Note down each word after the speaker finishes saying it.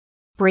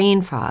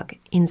brain fog,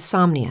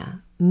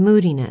 insomnia,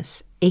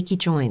 moodiness, achy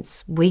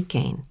joints, weight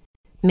gain.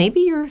 Maybe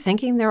you're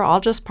thinking they're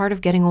all just part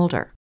of getting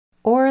older,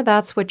 or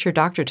that's what your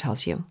doctor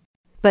tells you.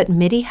 But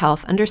MIDI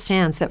Health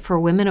understands that for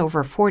women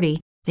over 40,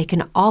 they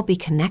can all be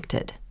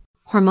connected.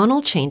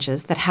 Hormonal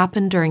changes that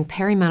happen during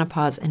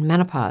perimenopause and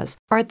menopause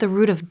are at the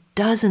root of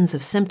dozens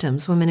of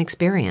symptoms women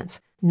experience,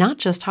 not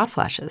just hot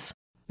flashes.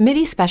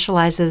 MIDI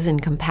specializes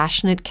in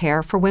compassionate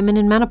care for women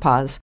in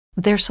menopause.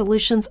 Their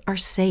solutions are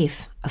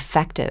safe,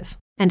 effective,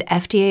 and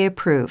FDA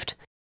approved.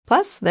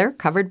 Plus, they're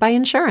covered by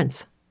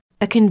insurance.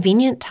 A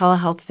convenient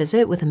telehealth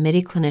visit with a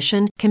MIDI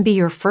clinician can be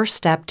your first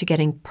step to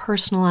getting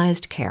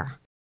personalized care.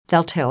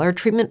 They'll tailor a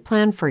treatment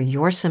plan for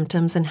your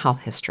symptoms and health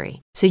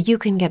history so you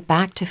can get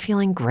back to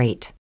feeling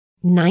great.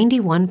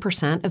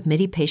 91% of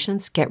MIDI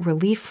patients get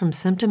relief from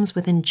symptoms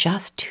within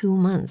just 2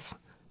 months.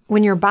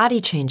 When your body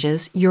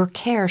changes, your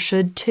care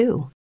should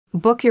too.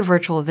 Book your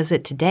virtual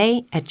visit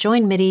today at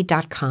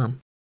joinmidi.com.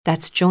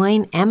 That's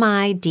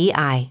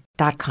joinmidi.com.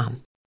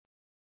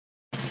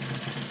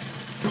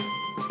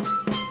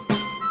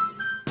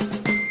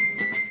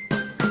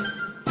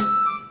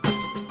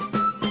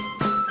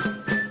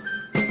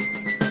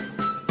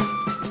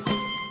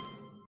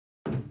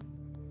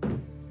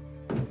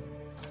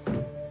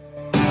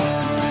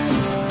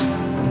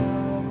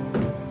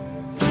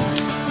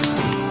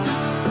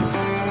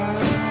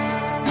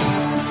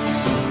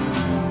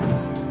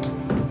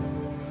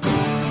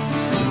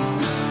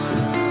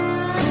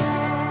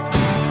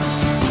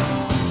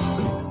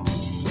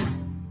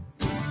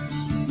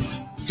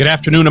 Good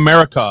afternoon,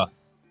 America.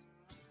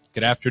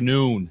 Good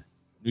afternoon,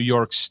 New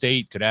York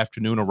State. Good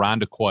afternoon,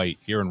 Irondequoit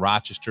here in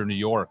Rochester, New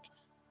York.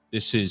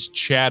 This is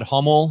Chad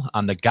Hummel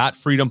on the Got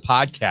Freedom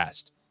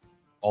podcast.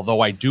 Although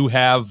I do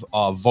have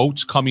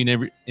votes coming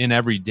in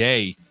every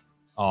day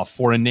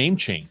for a name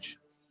change,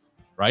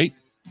 right?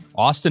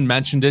 Austin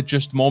mentioned it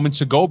just moments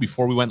ago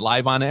before we went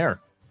live on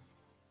air.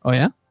 Oh,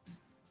 yeah?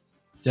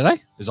 Did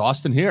I? Is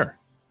Austin here?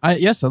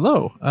 Yes,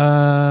 hello.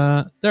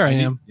 There I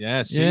am.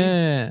 Yeah, see?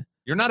 Yeah.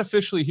 You're not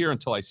officially here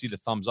until I see the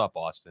thumbs up,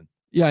 Austin.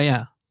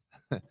 Yeah.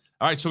 All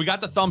right, so we got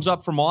the thumbs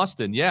up from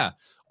Austin. Yeah,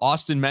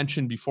 Austin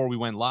mentioned before we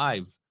went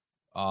live,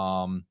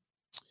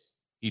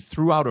 he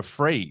threw out a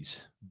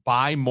phrase,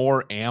 buy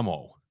more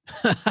ammo.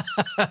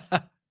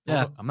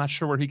 Yeah. I'm not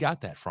sure where he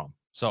got that from.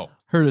 So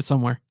heard it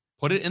somewhere.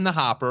 Put it in the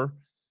hopper,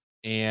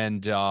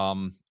 and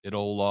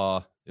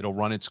it'll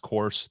run its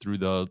course through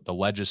the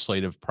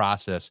legislative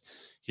process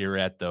here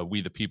at the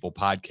We the People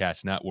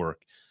Podcast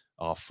Network.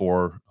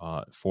 For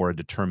a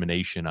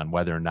determination on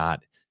whether or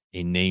not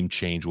a name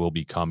change will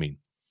be coming.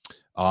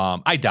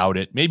 I doubt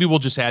it. Maybe we'll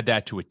just add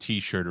that to a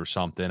T-shirt or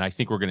something. I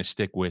think we're going to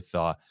stick with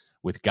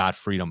Got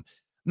Freedom.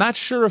 Not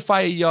sure if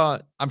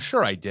I'm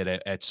sure I did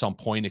it at some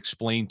point,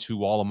 explain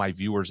to all of my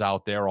viewers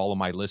out there, all of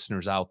my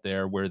listeners out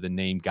there, where the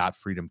name Got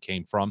Freedom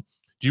came from.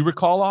 Do you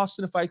recall,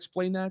 Austin, if I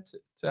explained that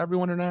to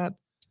everyone or not?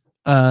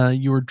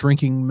 You were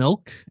drinking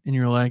milk and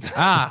you're like,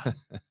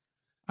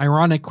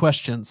 ironic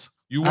questions.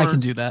 I can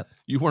do that.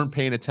 You weren't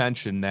paying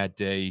attention that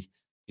day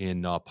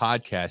in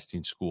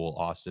podcasting school,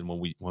 Austin,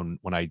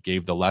 when I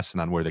gave the lesson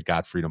on where the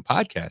Got Freedom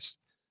podcast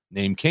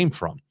name came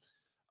from.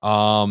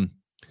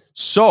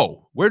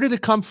 So where did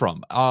it come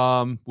from?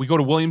 We go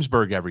to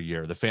Williamsburg every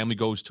year. The family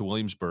goes to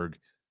Williamsburg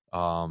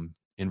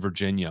in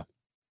Virginia.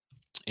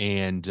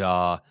 And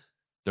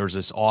there's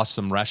this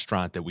awesome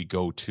restaurant that we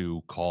go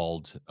to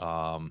called,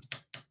 the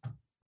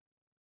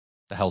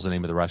hell's the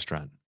name of the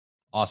restaurant?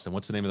 Austin,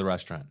 what's the name of the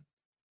restaurant?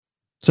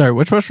 Sorry,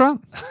 which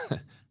restaurant?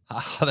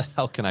 How the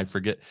hell can I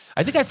forget?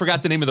 I think I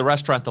forgot the name of the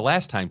restaurant the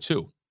last time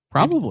too.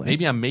 Probably.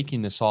 Maybe I'm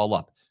making this all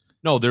up.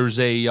 No, there's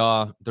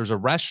a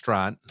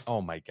restaurant.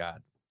 Oh my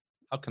God.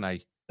 How can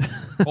I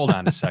hold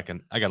on a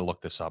second? I got to look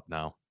this up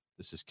now.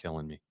 This is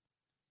killing me.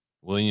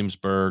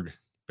 Williamsburg.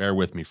 Bear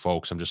with me,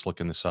 folks. I'm just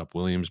looking this up.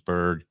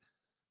 Williamsburg,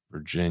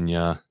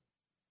 Virginia.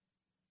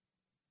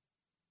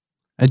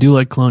 I do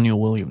like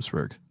Colonial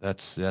Williamsburg.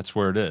 That's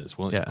where it is.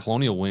 Well, yeah.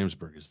 Colonial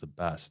Williamsburg is the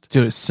best.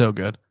 Dude, it's so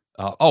good.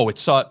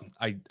 It's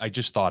I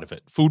just thought of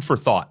it. Food for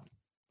Thought.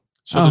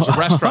 So there's a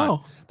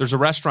restaurant. There's a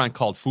restaurant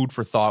called Food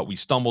for Thought. We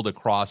stumbled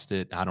across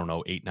it, I don't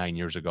know, 8-9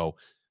 years ago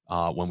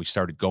when we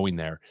started going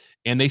there.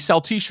 And they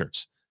sell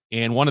T-shirts.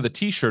 And one of the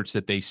T-shirts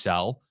that they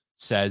sell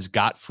says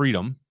Got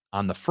Freedom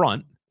on the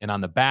front. And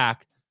on the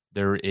back,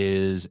 there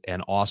is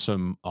an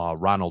awesome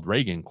Ronald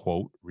Reagan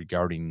quote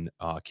regarding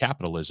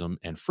capitalism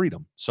and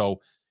freedom.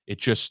 So it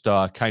just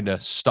kind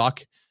of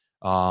stuck.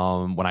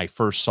 When I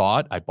first saw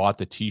it, I bought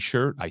the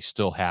T-shirt. I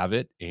still have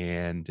it,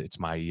 and it's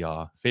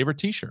my favorite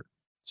T-shirt.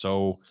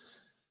 So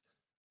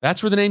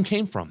that's where the name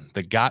came from,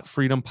 the Got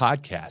Freedom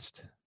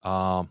podcast.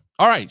 All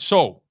right.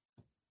 So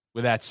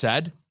with that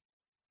said,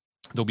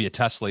 there'll be a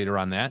test later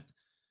on that.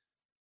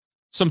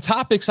 Some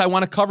topics I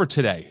want to cover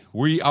today.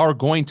 We are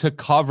going to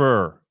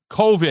cover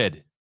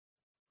COVID.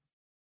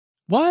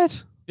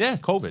 What? Yeah,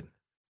 COVID.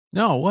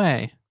 No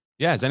way.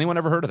 Yeah, has anyone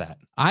ever heard of that?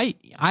 I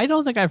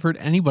don't think I've heard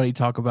anybody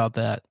talk about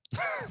that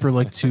for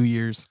like 2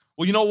 years.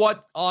 Well, you know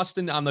what,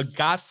 Austin, on the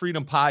Got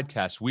Freedom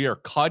podcast, we are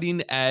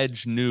cutting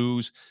edge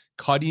news,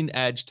 cutting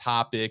edge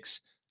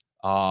topics,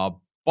 but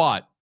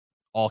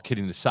all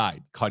kidding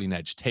aside, cutting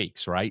edge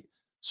takes, right?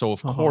 So,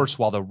 of course,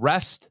 while the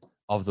rest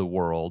of the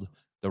world,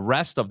 the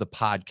rest of the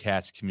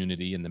podcast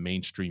community and the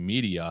mainstream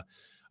media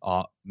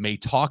may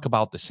talk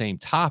about the same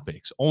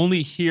topics,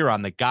 only here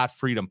on the Got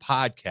Freedom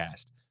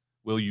podcast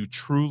will you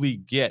truly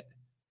get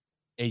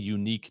a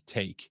unique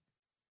take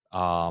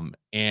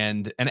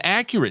and an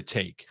accurate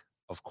take,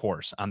 of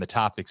course, on the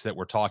topics that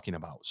we're talking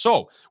about.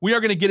 So we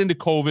are going to get into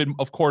COVID.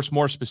 Of course,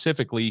 more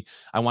specifically,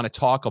 I want to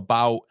talk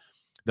about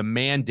the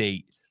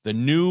mandate, the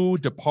new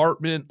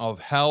Department of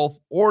Health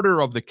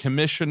order of the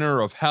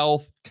Commissioner of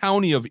Health,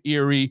 County of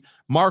Erie,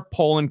 Mark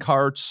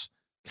Poloncarz,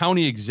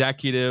 County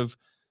Executive,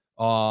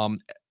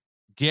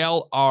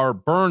 Gail R.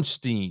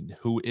 Bernstein,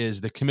 who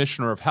is the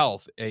Commissioner of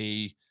Health,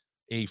 a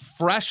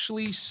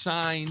freshly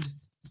signed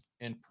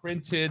and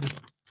printed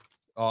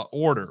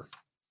order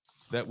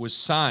that was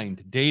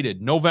signed,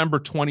 dated November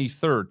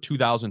 23rd,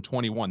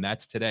 2021.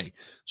 That's today.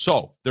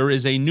 So there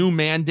is a new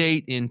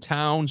mandate in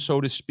town, so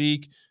to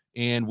speak,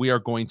 and we are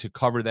going to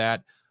cover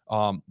that.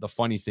 The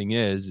funny thing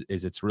is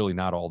it's really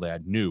not all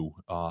that new.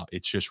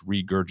 It's just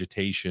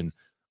regurgitation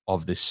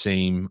of the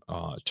same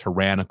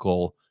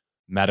tyrannical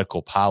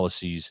medical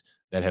policies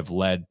that have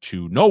led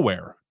to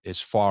nowhere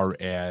as far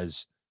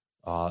as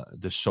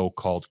the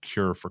so-called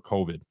cure for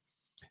COVID.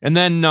 And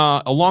then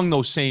along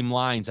those same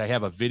lines, I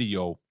have a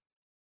video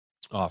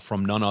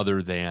from none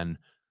other than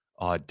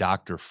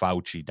Dr.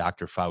 Fauci.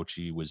 Dr.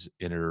 Fauci was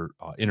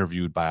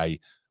interviewed by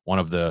one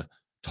of the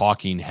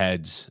talking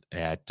heads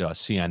at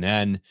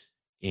CNN,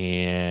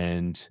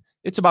 and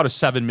it's about a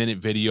 7-minute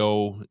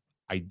video.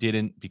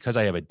 Because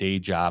I have a day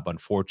job,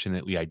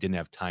 unfortunately, I didn't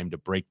have time to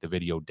break the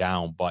video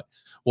down, but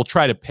we'll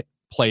try to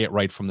play it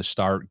right from the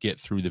start, get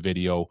through the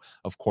video.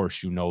 Of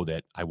course, you know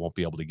that I won't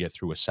be able to get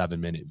through a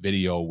 7-minute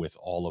video with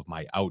all of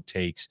my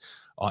outtakes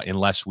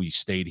unless we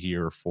stayed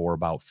here for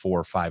about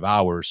 4 or 5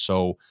 hours.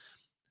 So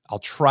I'll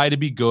try to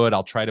be good.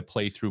 I'll try to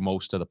play through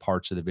most of the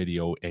parts of the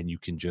video, and you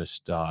can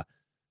just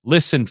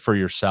listen for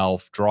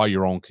yourself, draw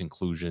your own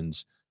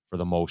conclusions for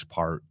the most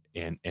part,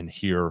 and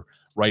hear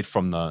right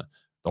from the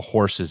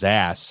horse's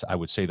ass. I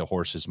would say the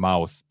horse's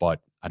mouth,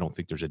 but I don't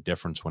think there's a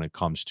difference when it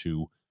comes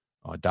to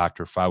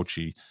Dr.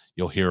 Fauci.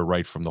 You'll hear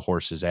right from the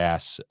horse's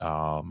ass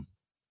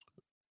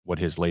what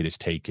his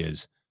latest take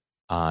is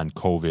on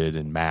COVID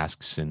and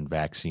masks and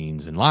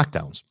vaccines and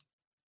lockdowns.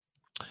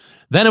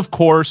 Then, of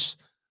course,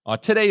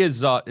 today is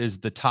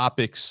the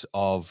topics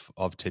of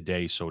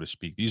today, so to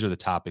speak. These are the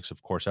topics,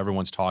 of course,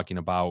 everyone's talking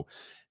about.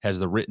 Has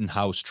the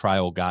Rittenhouse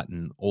trial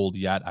gotten old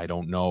yet? I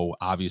don't know.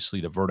 Obviously,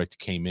 the verdict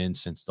came in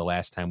since the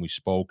last time we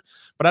spoke,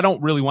 but I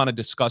don't really want to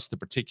discuss the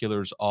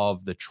particulars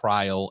of the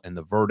trial and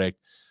the verdict.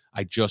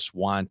 I just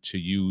want to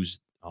use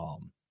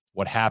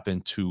what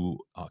happened to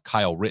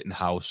Kyle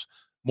Rittenhouse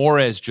more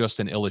as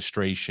just an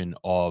illustration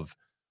of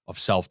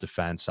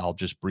self-defense. I'll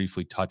just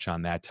briefly touch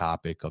on that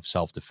topic of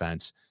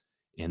self-defense,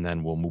 and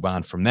then we'll move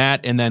on from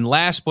that. And then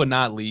last but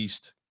not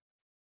least,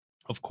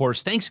 of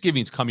course,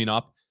 Thanksgiving's coming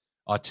up.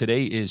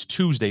 Today is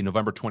Tuesday,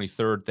 November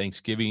 23rd.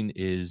 Thanksgiving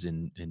is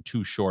in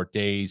 2 short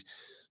days.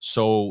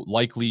 So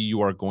likely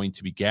you are going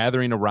to be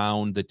gathering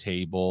around the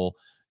table,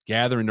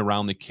 gathering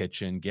around the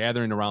kitchen,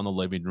 gathering around the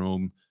living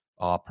room,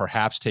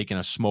 perhaps taking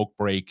a smoke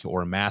break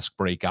or a mask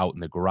break out in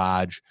the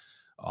garage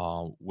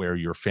where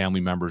your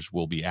family members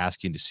will be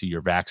asking to see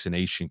your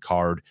vaccination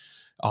card.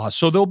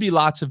 So there'll be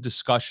lots of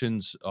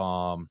discussions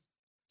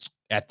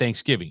at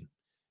Thanksgiving.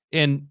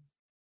 And,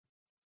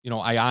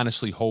 I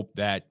honestly hope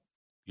that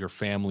your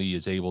family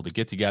is able to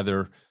get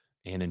together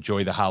and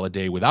enjoy the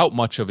holiday without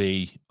much of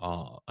an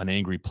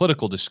angry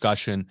political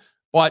discussion.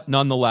 But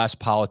nonetheless,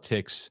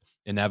 politics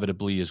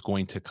inevitably is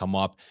going to come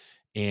up,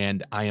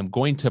 and I am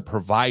going to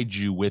provide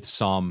you with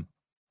some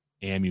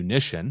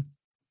ammunition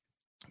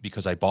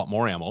because I bought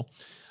more ammo.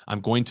 I'm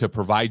going to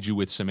provide you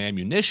with some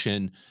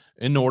ammunition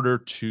in order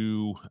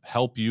to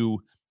help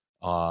you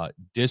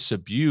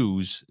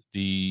disabuse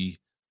the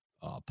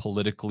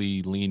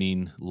politically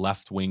leaning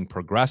left-wing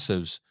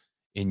progressives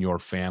in your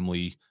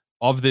family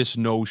of this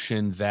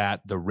notion that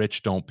the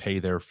rich don't pay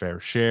their fair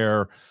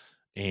share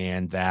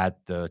and that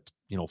the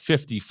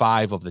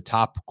 55 of the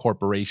top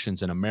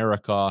corporations in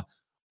America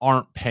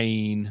aren't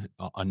paying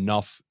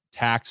enough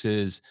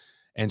taxes,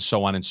 and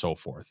so on and so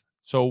forth.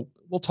 So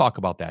we'll talk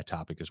about that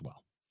topic as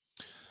well.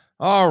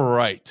 All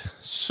right.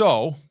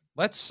 So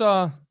let's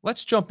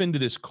jump into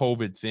this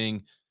COVID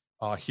thing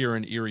here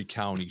in Erie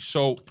County.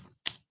 So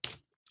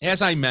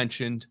as I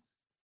mentioned,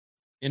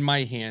 in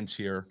my hands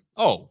here,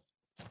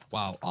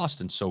 wow,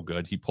 Austin's so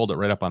good. He pulled it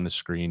right up on the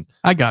screen.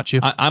 I got you.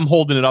 I'm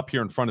holding it up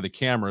here in front of the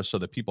camera so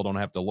that people don't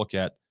have to look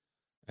at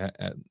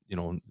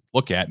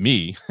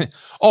me.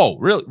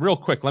 Real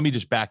quick, let me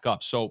just back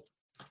up. So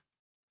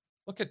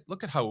look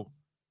at how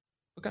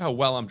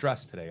well I'm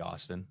dressed today,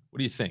 Austin. What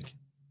do you think?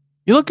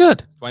 You look good.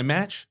 Do I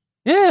match?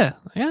 Yeah.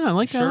 I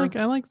like sure?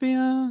 I like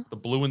the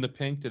blue and the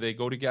pink. Do they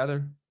go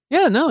together?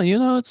 Yeah, no,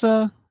 it's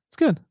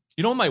good.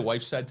 You know what my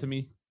wife said to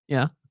me?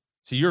 Yeah.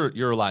 See,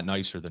 you're a lot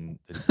nicer than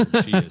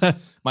she is.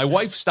 My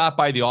wife stopped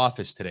by the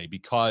office today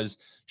because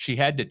she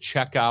had to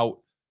check out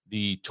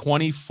the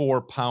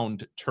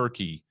 24-pound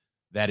turkey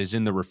that is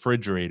in the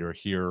refrigerator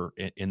here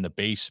in the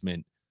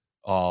basement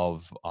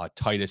of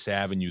Titus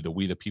Avenue, the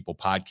We the People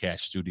podcast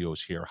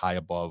studios here, high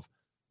above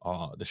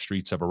the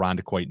streets of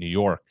Irondequoit, New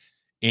York.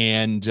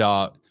 And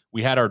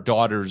we had our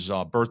daughter's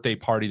birthday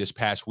party this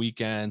past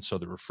weekend, so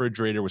the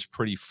refrigerator was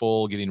pretty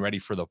full, getting ready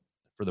for the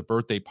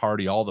birthday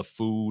party, all the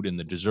food and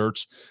the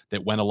desserts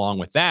that went along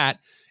with that.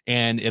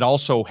 And it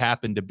also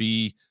happened to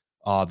be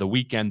the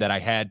weekend that I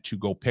had to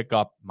go pick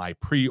up my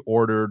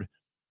pre-ordered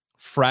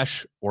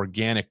fresh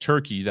organic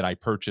turkey that I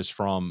purchased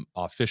from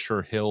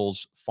Fisher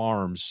Hills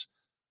Farms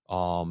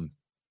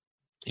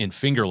in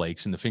Finger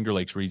Lakes, in the Finger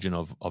Lakes region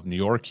of New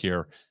York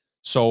here.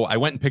 So I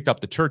went and picked up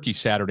the turkey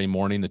Saturday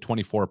morning, the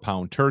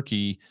 24-pound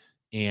turkey.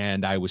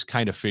 And I was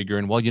kind of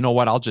figuring, well, you know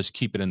what? I'll just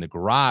keep it in the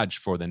garage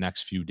for the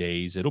next few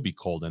days. It'll be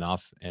cold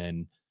enough.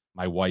 And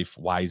my wife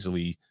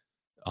wisely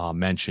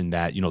mentioned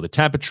that, the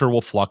temperature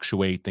will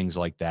fluctuate, things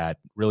like that.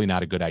 Really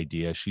not a good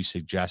idea. She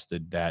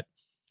suggested that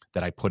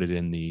I put it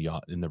in the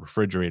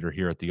refrigerator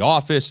here at the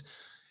office.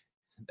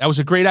 That was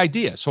a great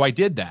idea. So I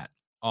did that,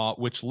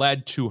 which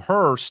led to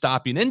her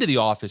stopping into the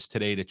office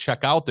today to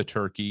check out the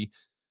turkey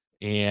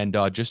and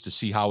just to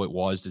see how it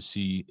was, to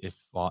see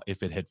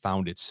if it had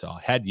found its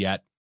head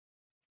yet.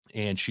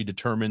 And she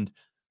determined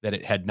that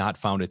it had not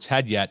found its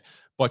head yet.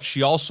 But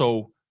she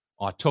also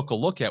took a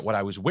look at what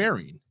I was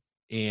wearing,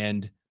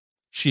 and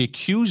she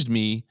accused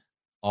me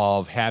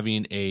of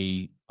having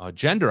a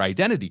gender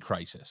identity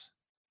crisis.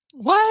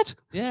 What?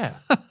 Yeah.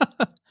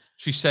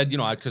 She said,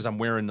 because I'm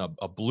wearing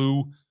a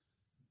blue,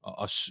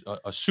 a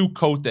suit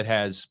coat that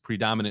has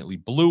predominantly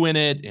blue in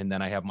it, and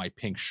then I have my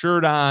pink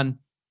shirt on.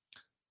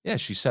 Yeah,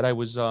 she said I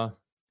was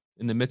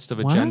in the midst of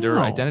a gender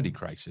identity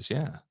crisis.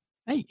 Yeah.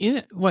 Hey,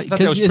 what?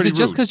 Is it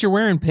just because you're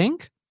wearing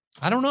pink?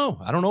 I don't know.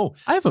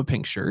 I have a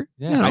pink shirt.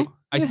 Yeah,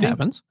 I it think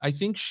happens. I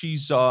think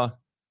she's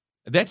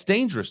that's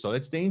dangerous though.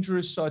 That's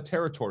dangerous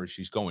territory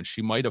she's going.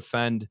 She might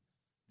offend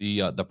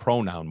the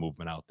pronoun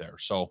movement out there.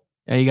 So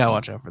yeah, you gotta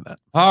watch out for that.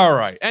 All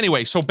right.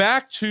 Anyway, so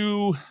back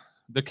to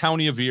the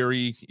county of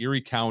Erie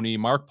County.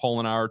 Mark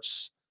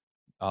Poloncarz,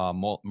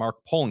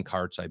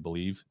 I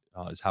believe,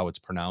 is how it's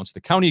pronounced.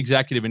 The county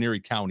executive in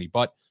Erie County,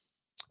 but.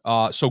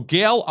 So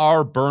Gail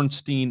R.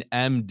 Bernstein,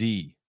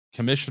 MD,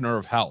 Commissioner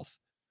of Health,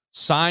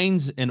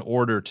 signs an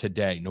order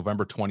today,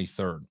 November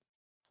 23rd.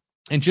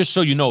 And just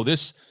so you know,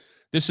 this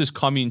is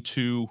coming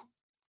to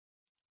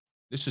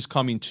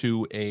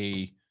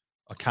a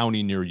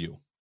county near you,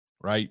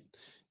 right?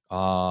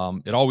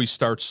 It always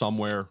starts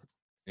somewhere,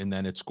 and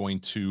then it's going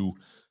to,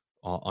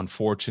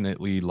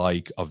 unfortunately,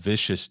 like a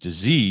vicious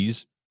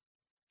disease,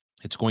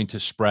 it's going to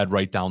spread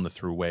right down the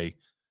thruway.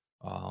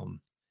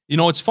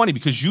 It's funny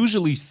because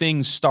usually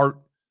things start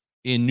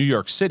in New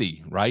York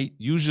City, right?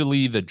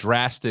 Usually the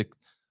drastic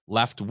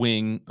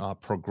left-wing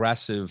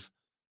progressive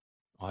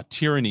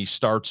tyranny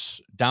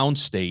starts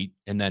downstate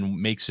and then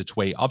makes its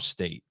way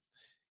upstate.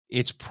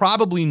 It's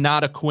probably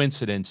not a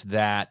coincidence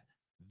that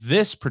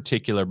this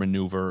particular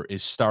maneuver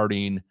is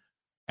starting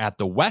at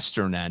the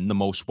western end, the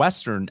most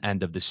western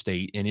end of the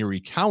state in Erie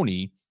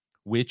County,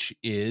 which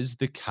is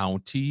the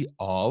county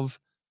of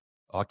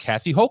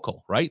Kathy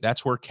Hochul, right?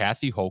 That's where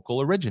Kathy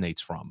Hochul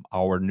originates from.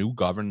 Our new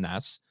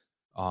governess,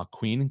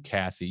 Queen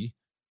Kathy,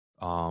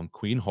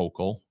 Queen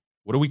Hochul.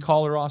 What do we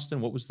call her,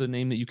 Austin? What was the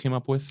name that you came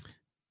up with?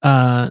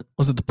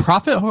 Was it the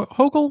Prophet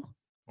Hochul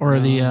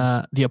or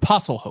the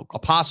Apostle Hochul?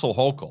 Apostle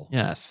Hochul.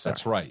 Yes, sir.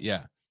 That's right.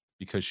 Yeah,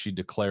 because she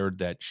declared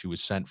that she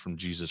was sent from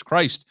Jesus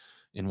Christ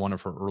in one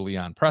of her early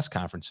on press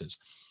conferences.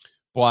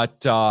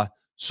 But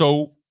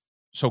so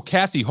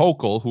Kathy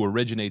Hochul, who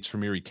originates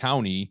from Erie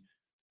County.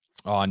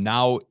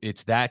 Now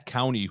it's that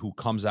county who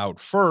comes out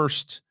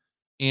first,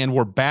 and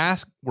we're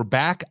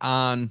back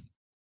on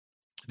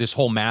this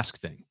whole mask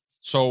thing.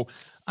 So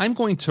I'm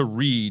going to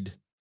read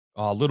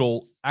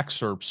little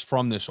excerpts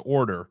from this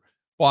order,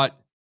 but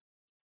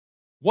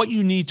what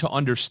you need to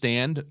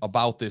understand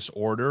about this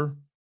order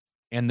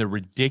and the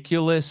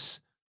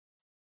ridiculous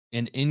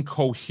and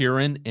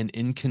incoherent and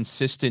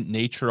inconsistent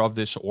nature of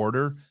this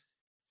order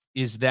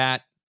is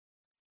that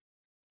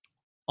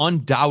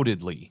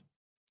undoubtedly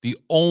the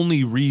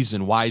only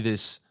reason why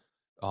this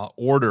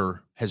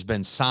order has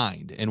been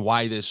signed and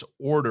why this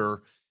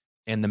order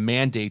and the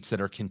mandates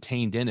that are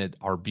contained in it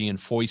are being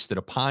foisted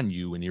upon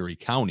you in Erie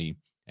County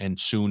and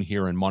soon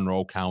here in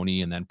Monroe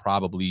County and then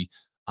probably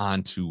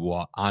on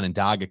to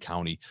Onondaga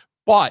County,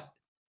 but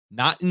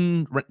not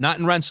in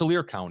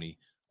Rensselaer County.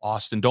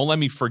 Austin, don't let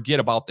me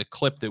forget about the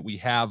clip that we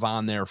have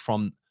on there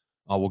from,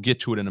 we'll get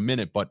to it in a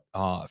minute, but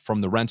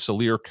from the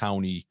Rensselaer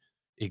County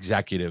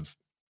executive.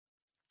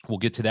 We'll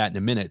get to that in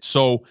a minute.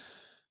 So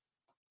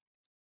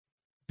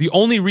the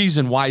only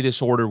reason why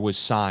this order was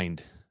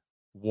signed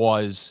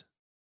was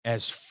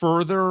as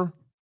further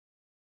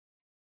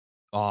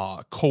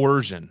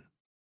coercion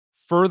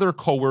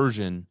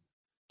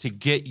to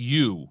get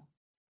you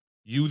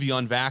the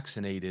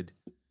unvaccinated,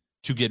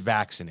 to get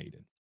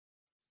vaccinated,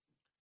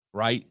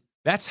 right?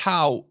 That's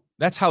how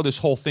that's how this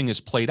whole thing is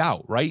played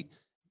out, right?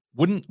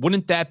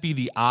 Wouldn't that be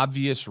the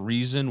obvious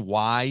reason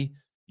why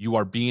you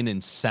are being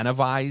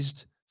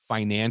incentivized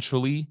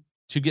financially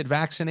to get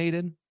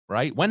vaccinated,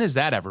 right? When has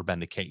that ever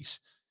been the case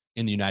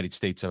in the United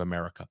States of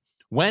America?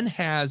 When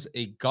has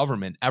a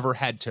government ever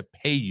had to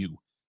pay you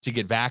to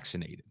get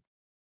vaccinated?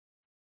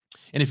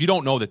 And if you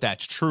don't know that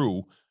that's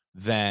true,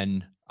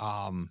 then,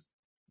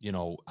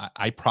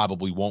 I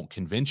probably won't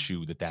convince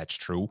you that that's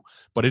true,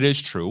 but it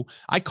is true.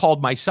 I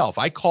called myself.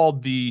 I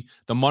called the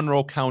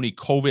Monroe County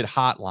COVID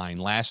hotline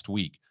last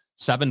week,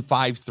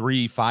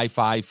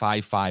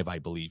 753-5555, I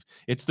believe.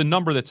 It's the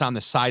number that's on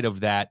the side of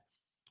that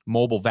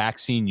mobile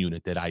vaccine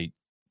unit that I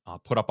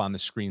put up on the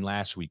screen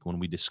last week when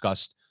we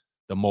discussed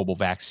the mobile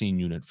vaccine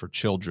unit for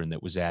children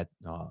that was at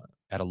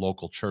a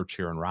local church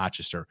here in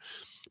Rochester.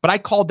 But I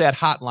called that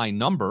hotline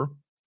number,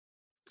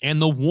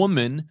 and the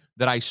woman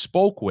that I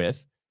spoke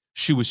with,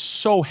 she was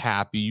so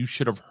happy. You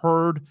should have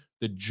heard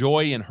the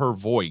joy in her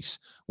voice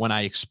when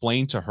I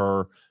explained to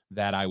her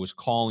that I was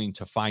calling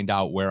to find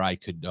out where I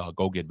could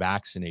go get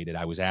vaccinated.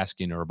 I was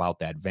asking her about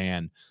that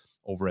van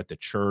over at the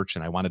church,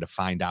 and I wanted to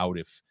find out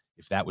if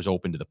that was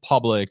open to the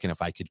public and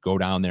if I could go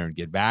down there and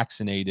get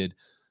vaccinated.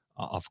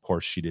 Of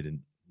course, she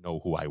didn't know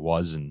who I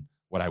was and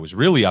what I was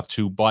really up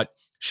to, but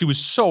she was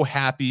so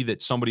happy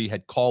that somebody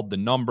had called the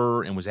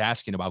number and was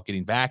asking about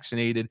getting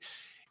vaccinated.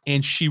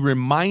 And she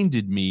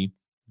reminded me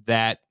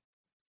that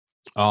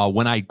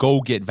when I go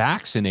get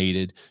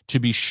vaccinated, to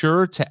be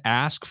sure to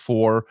ask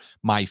for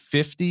my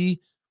 $50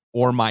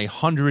 or my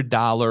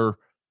 $100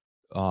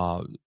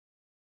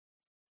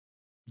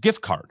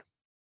 gift card,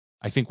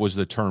 I think was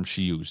the term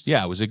she used.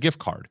 Yeah, it was a gift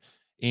card.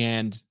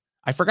 And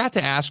I forgot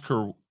to ask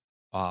her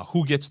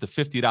who gets the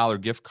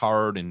 $50 gift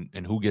card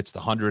and who gets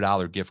the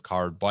 $100 gift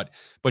card. But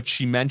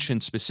she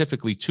mentioned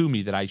specifically to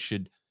me that I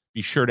should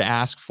be sure to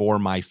ask for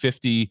my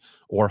 $50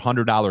 or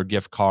 $100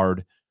 gift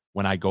card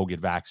when I go get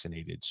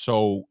vaccinated.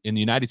 So in the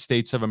United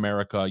States of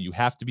America, you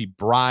have to be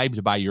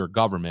bribed by your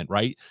government,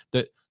 right?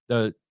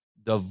 The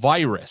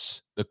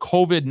virus, the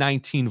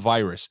COVID-19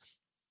 virus,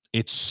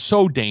 it's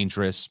so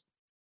dangerous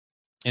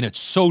and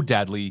it's so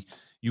deadly.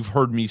 You've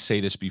heard me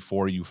say this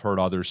before. You've heard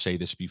others say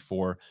this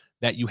before,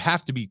 that you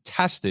have to be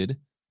tested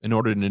in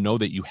order to know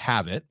that you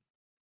have it.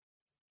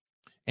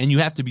 And you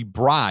have to be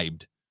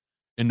bribed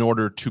in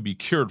order to be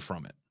cured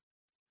from it.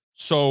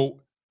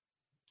 So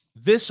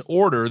this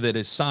order that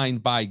is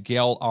signed by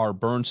Gail R.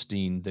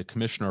 Bernstein, the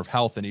Commissioner of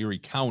Health in Erie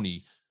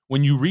County,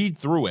 when you read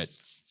through it,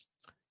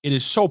 it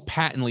is so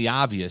patently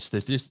obvious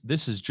that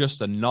this is just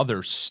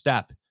another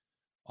step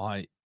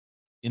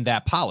in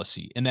that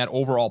policy, in that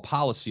overall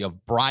policy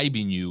of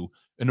bribing you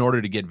in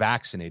order to get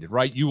vaccinated,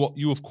 right?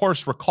 You of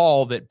course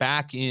recall that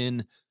back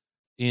in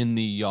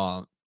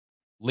the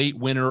late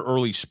winter,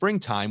 early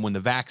springtime, when the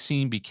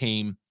vaccine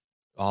became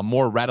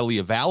more readily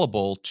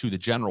available to the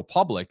general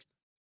public,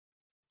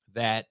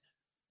 that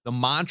the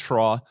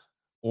mantra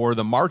or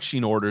the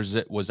marching orders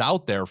that was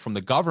out there from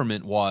the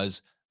government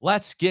was,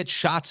 let's get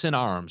shots in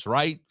arms,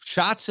 right?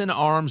 Shots in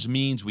arms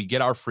means we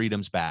get our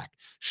freedoms back.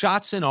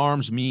 Shots in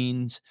arms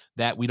means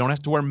that we don't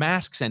have to wear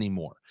masks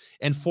anymore.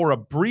 And for a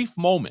brief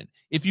moment,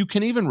 if you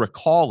can even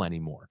recall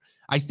anymore,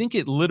 I think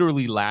it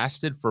literally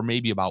lasted for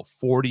maybe about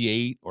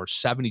 48 or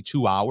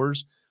 72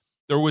 hours.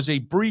 There was a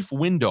brief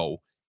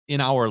window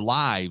in our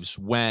lives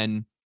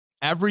when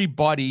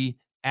everybody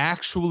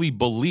actually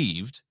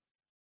believed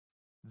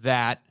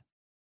that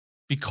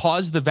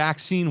because the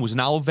vaccine was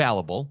now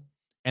available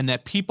and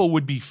that people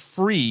would be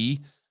free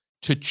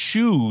to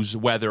choose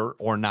whether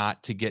or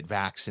not to get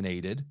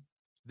vaccinated,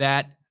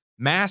 that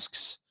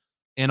masks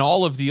and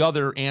all of the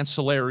other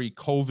ancillary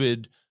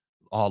COVID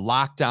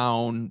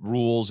lockdown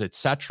rules,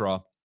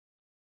 etc.,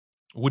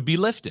 would be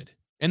lifted.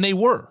 And they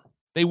were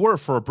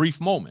for a brief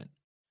moment.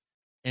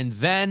 And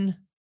then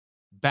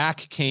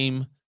back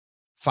came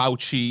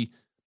Fauci,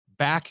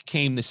 back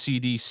came the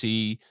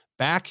CDC,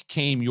 back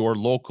came your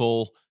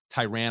local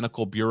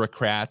tyrannical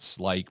bureaucrats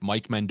like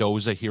Mike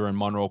Mendoza here in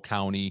Monroe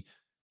County,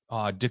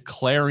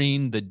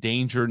 declaring the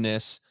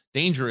dangerousness.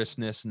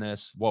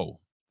 Whoa,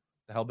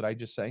 the hell did I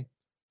just say?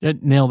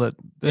 It nailed it.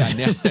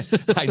 Yeah,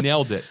 I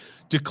nailed it.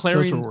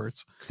 Those were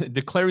words.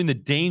 Declaring the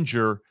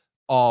danger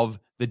of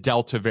the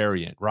Delta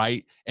variant,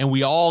 right? And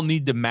we all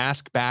need to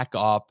mask back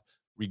up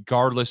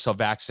regardless of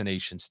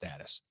vaccination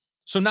status.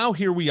 So now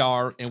here we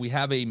are, and we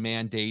have a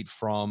mandate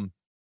from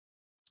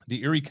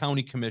the Erie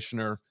County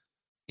Commissioner,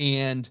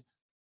 and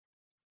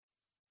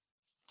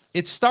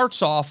it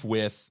starts off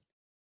with,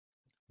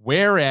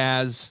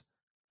 whereas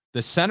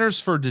the Centers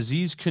for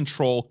Disease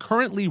Control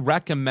currently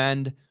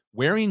recommend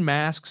wearing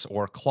masks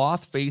or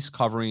cloth face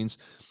coverings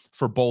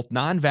for both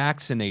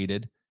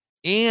non-vaccinated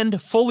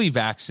and fully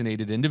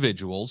vaccinated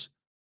individuals,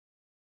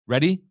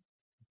 ready?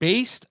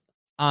 Based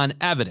on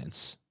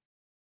evidence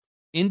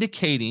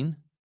indicating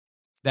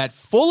that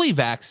fully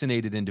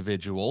vaccinated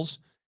individuals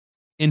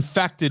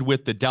infected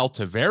with the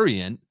Delta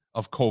variant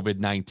of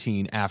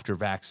COVID-19 after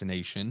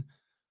vaccination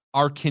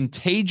are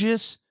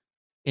contagious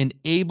and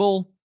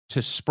able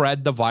to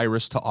spread the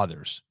virus to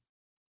others.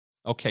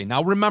 Okay,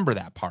 now remember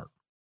that part.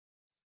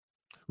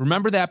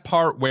 Remember that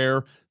part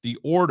where the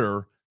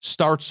order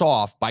starts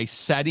off by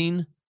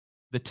setting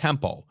the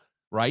tempo,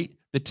 right?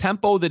 The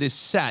tempo that is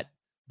set,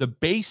 the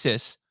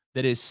basis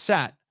that is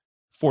set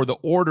for the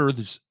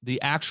orders,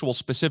 the actual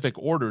specific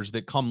orders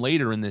that come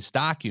later in this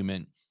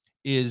document,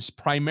 is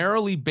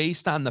primarily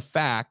based on the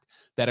fact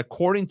that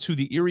according to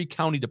the Erie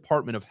County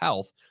Department of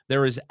Health,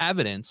 there is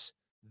evidence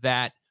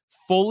that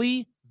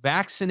fully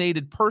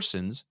vaccinated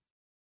persons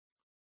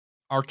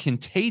are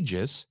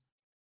contagious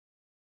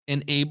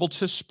and able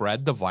to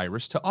spread the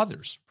virus to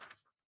others.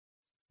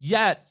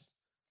 Yet,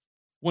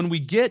 when we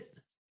get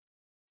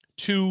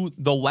to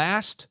the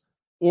last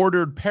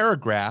ordered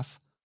paragraph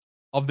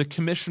of the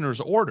commissioner's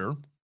order,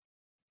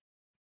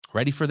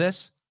 ready for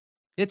this?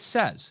 It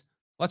says,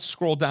 let's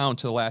scroll down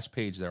to the last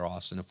page there,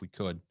 Austin, if we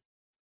could.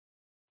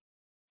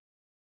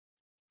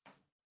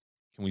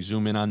 Can we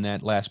zoom in on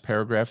that last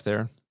paragraph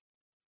there?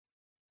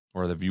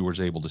 Or are the viewers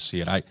able to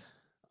see it?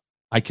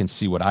 I can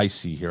see what I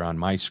see here on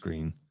my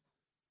screen.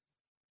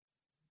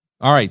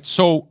 All right,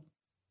 so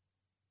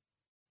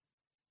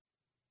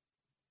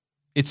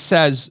it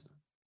says,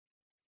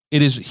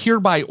 it is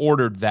hereby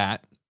ordered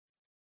that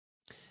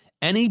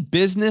any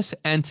business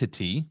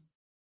entity,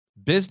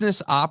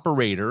 business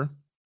operator,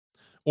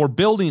 or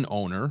building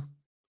owner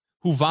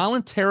who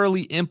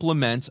voluntarily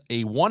implements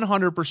a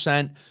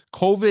 100%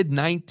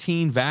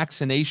 COVID-19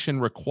 vaccination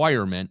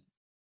requirement,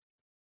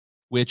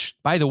 which,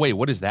 by the way,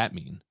 what does that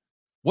mean?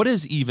 What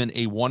is even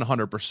a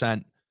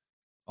 100%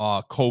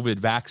 COVID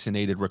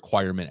vaccinated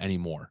requirement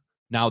anymore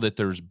now that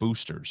there's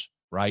boosters,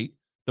 right?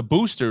 The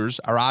boosters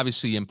are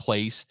obviously in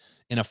place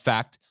in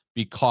effect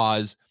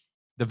because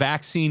the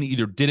vaccine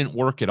either didn't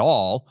work at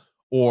all,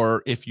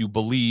 or if you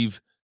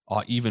believe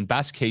even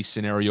best case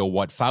scenario,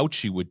 what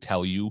Fauci would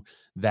tell you,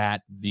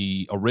 that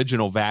the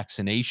original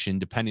vaccination,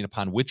 depending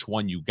upon which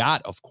one you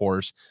got, of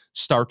course,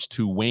 starts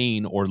to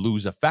wane or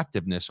lose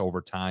effectiveness over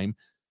time.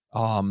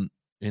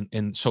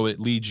 And so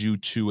it leads you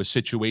to a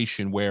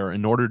situation where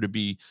in order to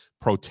be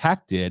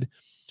protected,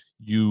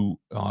 you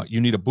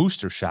need a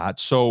booster shot.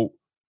 So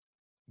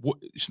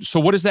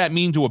what does that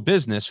mean to a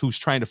business who's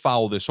trying to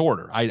follow this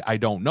order? I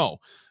don't know.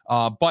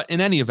 But in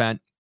any event,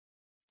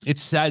 it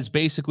says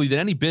basically that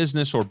any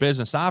business or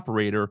business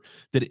operator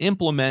that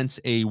implements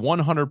a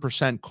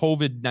 100%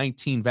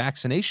 COVID-19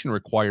 vaccination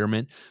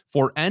requirement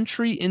for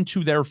entry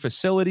into their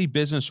facility,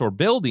 business, or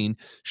building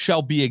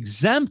shall be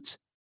exempt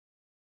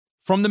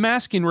from the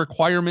masking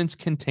requirements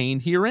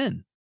contained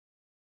herein.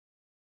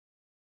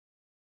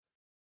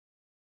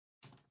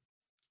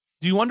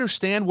 Do you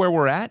understand where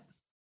we're at?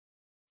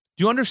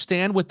 Do you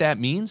understand what that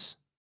means?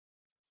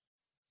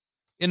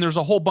 And there's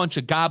a whole bunch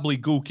of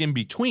gobbledygook in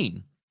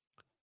between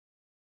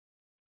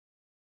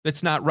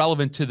that's not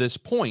relevant to this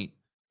point.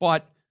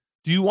 But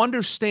do you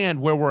understand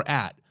where we're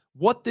at?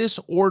 What this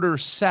order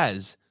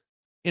says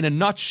in a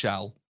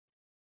nutshell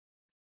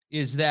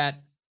is that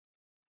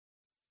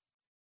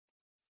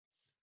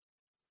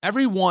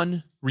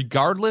everyone,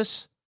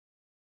 regardless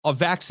of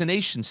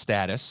vaccination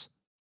status,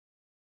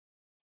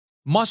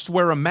 must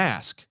wear a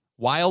mask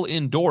while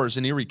indoors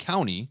in Erie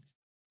County,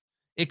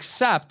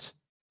 except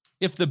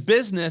if the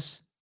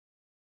business,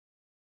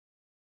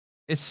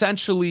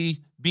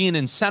 essentially being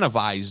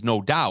incentivized,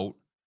 no doubt,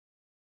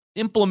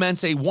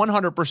 implements a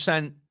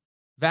 100%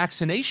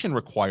 vaccination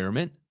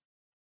requirement,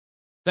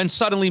 then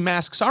suddenly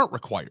masks aren't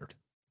required.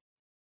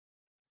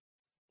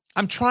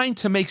 I'm trying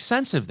to make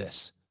sense of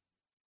this.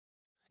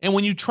 And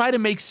when you try to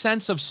make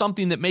sense of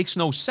something that makes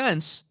no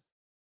sense,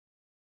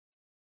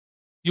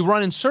 you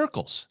run in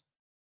circles.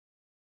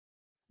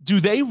 Do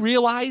they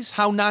realize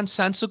how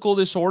nonsensical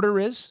this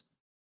order is?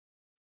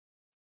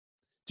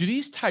 Do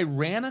these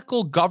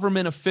tyrannical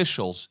government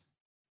officials,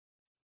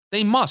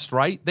 they must,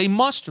 right? They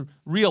must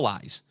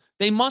realize,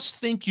 they must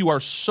think you are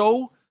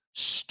so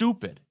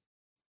stupid.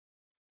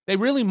 They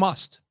really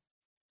must.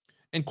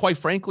 And quite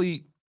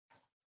frankly,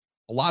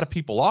 a lot of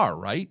people are,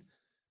 right?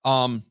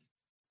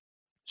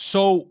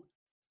 So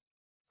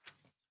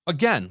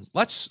again,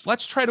 let's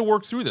try to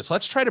work through this.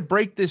 Let's try to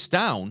break this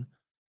down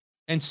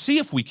and see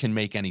if we can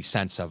make any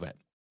sense of it.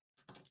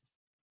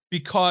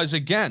 Because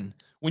again,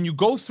 when you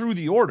go through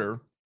the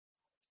order,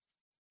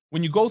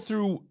 when you go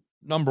through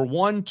number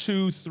 1,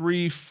 2,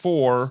 3,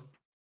 4,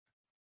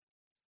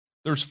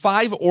 there's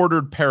 5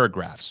 ordered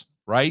paragraphs,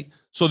 right?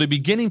 So the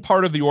beginning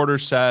part of the order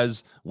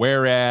says,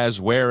 whereas,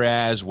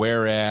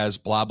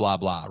 blah, blah,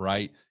 blah,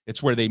 right?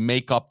 It's where they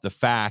make up the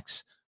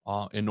facts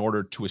in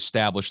order to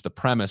establish the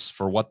premise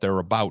for what they're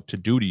about to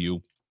do to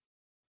you,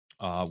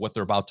 what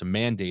they're about to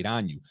mandate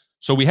on you.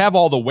 So we have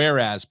all the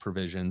whereas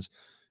provisions,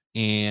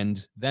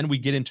 and then we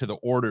get into the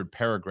ordered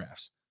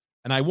paragraphs.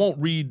 And I won't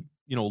read,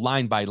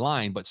 line by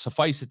line, but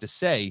suffice it to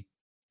say,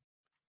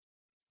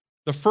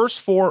 the first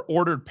 4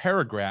 ordered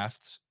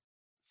paragraphs,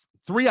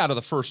 3 out of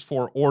the first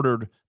 4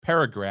 ordered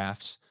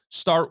paragraphs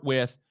start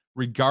with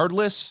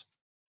regardless.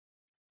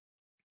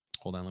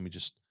 Hold on, let me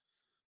just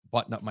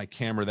button up my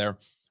camera there.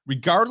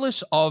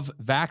 Regardless of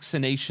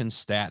vaccination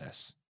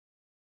status.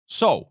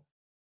 So,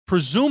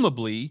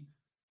 presumably,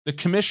 the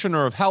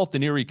Commissioner of Health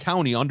in Erie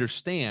County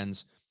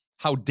understands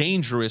how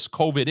dangerous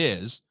COVID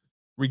is,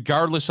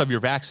 regardless of your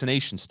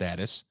vaccination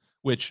status,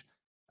 which,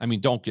 I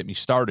mean, don't get me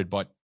started,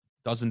 but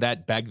doesn't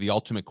that beg the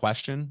ultimate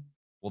question?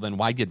 Well, then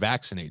why get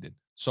vaccinated?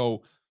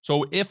 So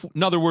if,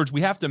 in other words, we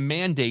have to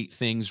mandate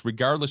things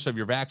regardless of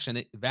your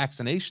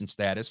vaccination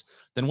status,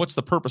 then what's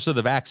the purpose of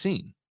the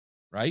vaccine,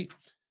 right?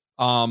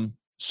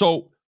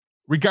 So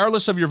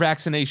regardless of your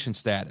vaccination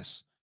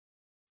status,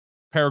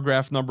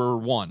 paragraph number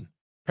 1.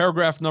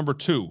 Paragraph number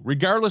 2,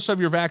 regardless of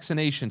your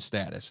vaccination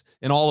status,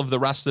 and all of the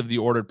rest of the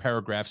ordered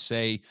paragraphs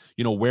say,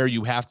 where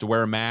you have to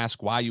wear a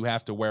mask, why you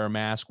have to wear a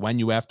mask, when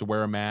you have to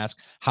wear a mask,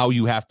 how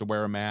you have to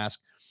wear a mask.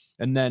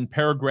 And then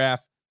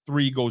paragraph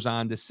 3 goes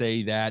on to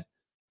say that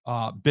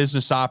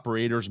business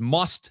operators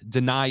must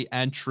deny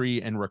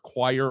entry and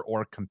require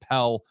or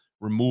compel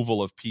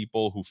removal of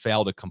people who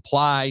fail to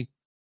comply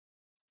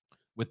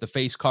with the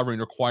face covering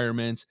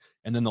requirements.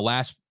 And then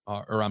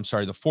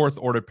the fourth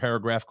ordered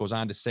paragraph goes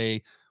on to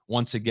say,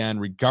 once again,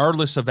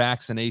 regardless of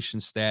vaccination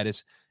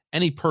status,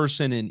 any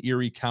person in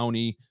Erie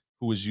County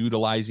who is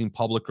utilizing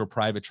public or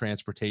private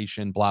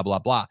transportation, blah, blah,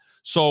 blah.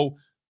 So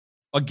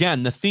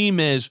again, the theme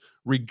is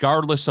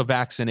regardless of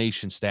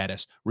vaccination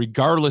status,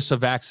 regardless of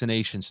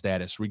vaccination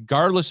status,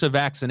 regardless of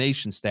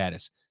vaccination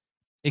status,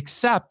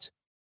 except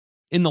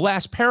in the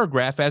last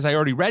paragraph, as I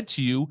already read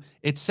to you,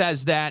 it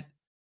says that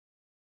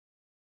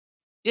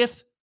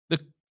if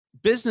the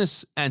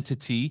business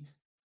entity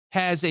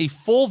has a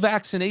full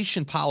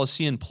vaccination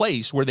policy in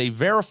place where they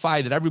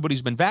verify that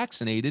everybody's been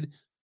vaccinated,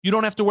 you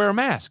don't have to wear a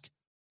mask.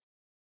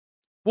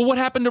 Well, what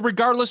happened to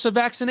regardless of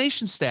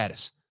vaccination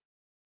status,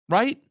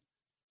 right?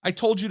 I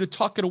told you to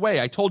tuck it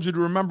away. I told you to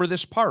remember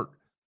this part.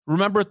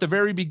 Remember at the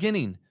very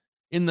beginning,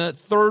 in the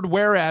third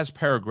whereas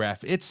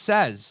paragraph, it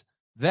says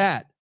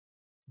that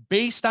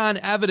based on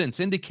evidence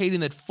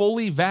indicating that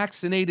fully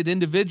vaccinated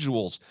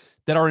individuals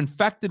that are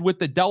infected with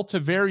the Delta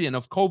variant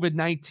of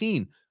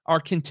COVID-19 are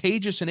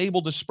contagious and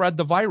able to spread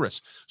the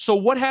virus. So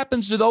what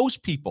happens to those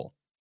people?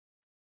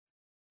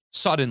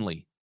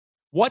 Suddenly.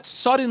 What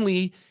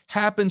suddenly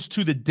happens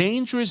to the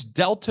dangerous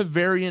Delta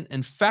variant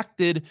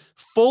infected,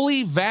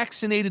 fully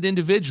vaccinated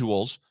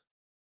individuals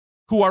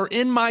who are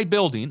in my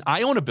building?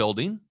 I own a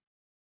building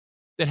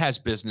that has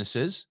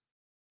businesses.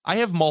 I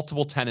have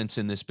multiple tenants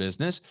in this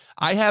business.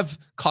 I have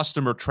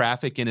customer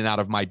traffic in and out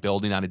of my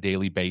building on a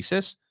daily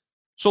basis.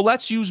 So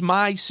let's use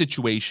my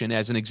situation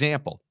as an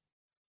example.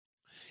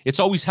 It's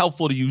always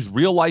helpful to use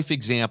real life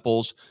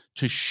examples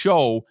to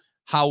show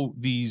how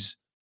these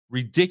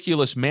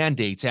ridiculous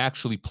mandates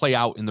actually play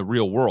out in the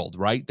real world,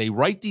 right? They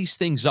write these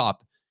things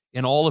up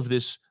in all of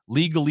this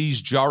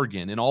legalese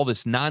jargon and all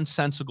this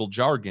nonsensical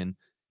jargon.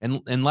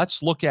 And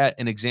let's look at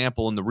an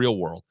example in the real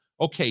world.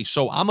 Okay,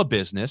 so I'm a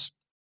business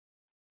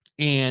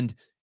and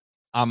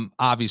I'm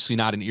obviously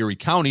not in Erie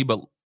County,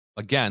 but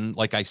again,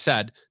 like I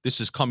said,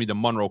 this is coming to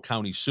Monroe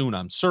County soon,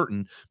 I'm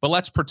certain. But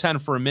let's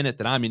pretend for a minute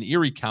that I'm in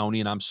Erie County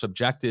and I'm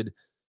subjected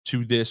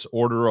to this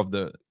order of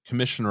the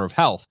Commissioner of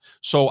Health.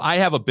 So I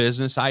have a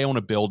business, I own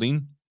a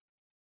building,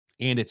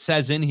 and it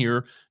says in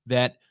here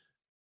that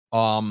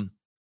COVID's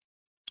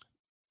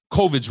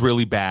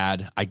really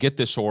bad. I get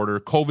this order,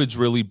 COVID's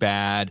really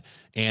bad,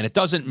 and it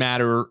doesn't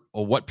matter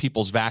what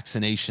people's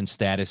vaccination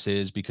status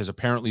is because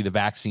apparently the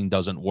vaccine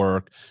doesn't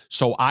work.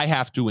 So I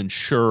have to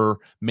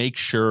make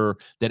sure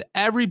that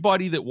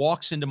everybody that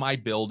walks into my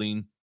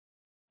building,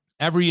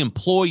 every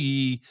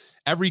employee,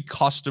 every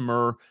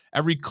customer,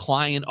 every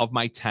client of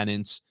my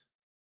tenants,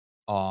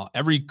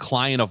 every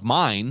client of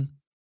mine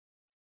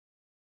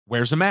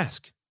wears a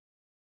mask,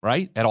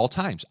 right? At all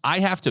times. I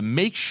have to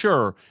make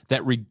sure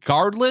that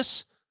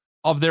regardless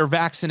of their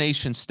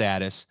vaccination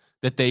status,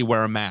 that they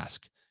wear a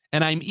mask.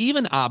 And I'm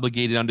even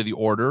obligated under the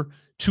order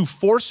to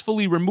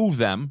forcefully remove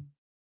them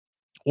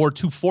or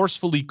to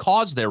forcefully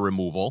cause their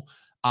removal,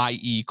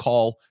 i.e.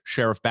 call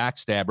Sheriff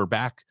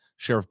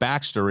Sheriff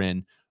Baxter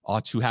in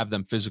to have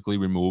them physically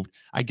removed.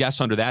 I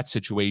guess under that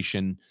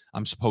situation,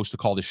 I'm supposed to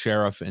call the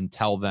sheriff and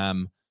tell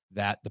them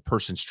that the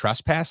person's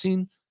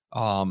trespassing.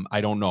 I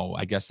don't know.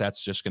 I guess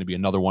that's just going to be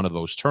another one of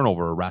those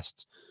turnover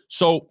arrests.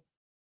 So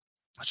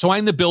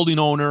I'm the building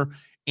owner,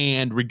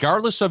 and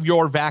regardless of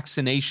your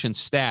vaccination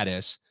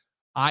status,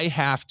 I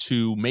have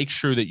to make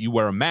sure that you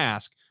wear a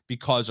mask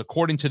because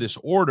according to this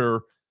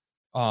order,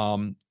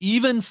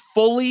 even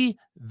fully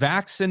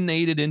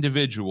vaccinated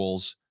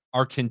individuals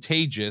are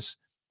contagious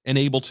and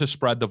able to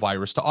spread the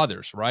virus to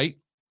others, right?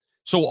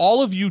 So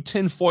all of you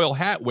tinfoil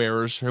hat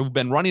wearers who've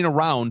been running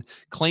around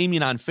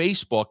claiming on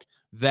Facebook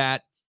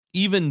that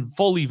even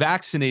fully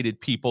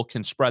vaccinated people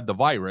can spread the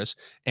virus,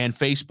 and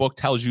Facebook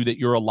tells you that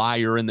you're a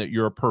liar and that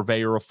you're a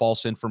purveyor of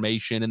false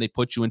information, and they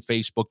put you in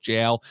Facebook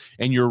jail,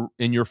 and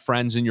your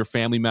friends and your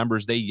family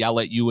members, they yell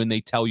at you and they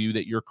tell you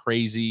that you're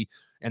crazy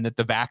and that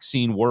the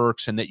vaccine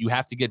works and that you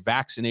have to get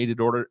vaccinated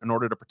in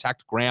order to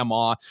protect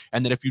grandma,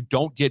 and that if you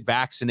don't get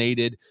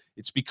vaccinated,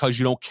 it's because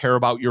you don't care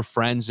about your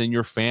friends and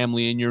your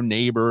family and your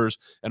neighbors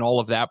and all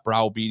of that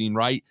browbeating,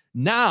 right?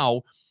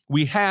 Now,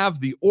 we have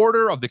the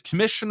order of the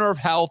Commissioner of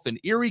Health in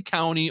Erie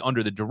County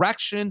under the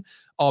direction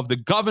of the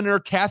governor,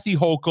 Kathy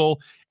Hochul,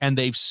 and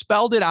they've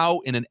spelled it out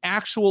in an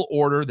actual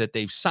order that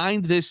they've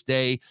signed this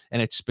day,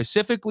 and it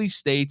specifically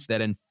states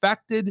that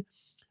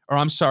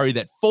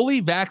that fully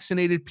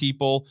vaccinated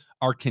people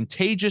are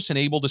contagious and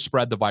able to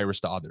spread the virus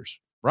to others,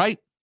 right?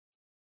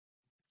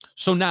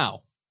 So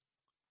now,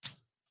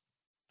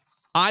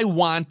 I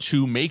want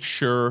to make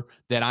sure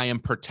that I am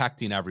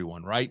protecting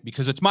everyone, right?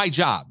 Because it's my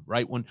job,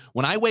 right?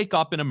 When I wake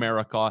up in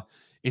America,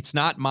 it's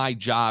not my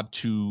job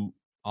to,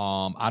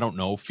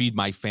 feed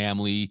my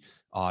family,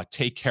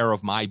 take care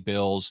of my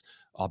bills,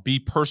 be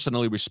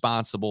personally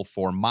responsible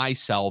for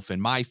myself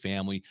and my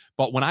family.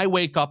 But when I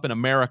wake up in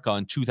America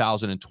in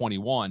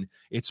 2021,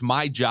 it's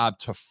my job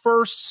to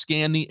first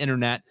scan the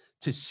internet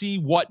to see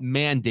what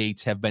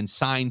mandates have been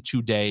signed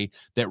today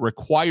that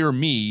require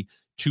me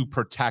to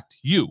protect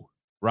you.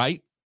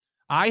 Right?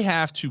 I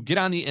have to get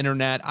on the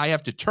internet. I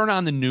have to turn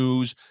on the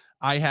news.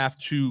 I have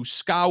to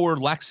scour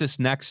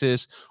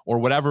LexisNexis or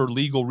whatever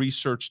legal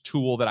research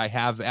tool that I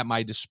have at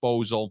my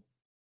disposal.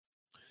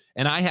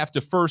 And I have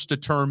to first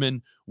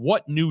determine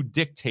what new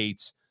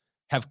dictates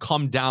have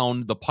come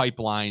down the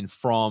pipeline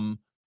from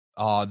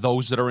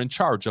those that are in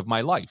charge of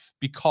my life,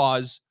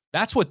 because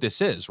that's what this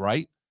is,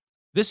 right?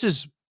 This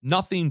is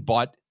nothing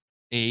but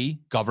a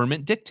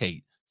government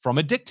dictate from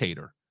a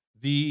dictator.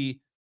 The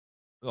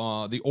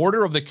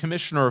order of the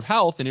Commissioner of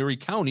Health in Erie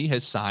County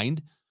has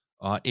signed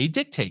a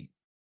dictate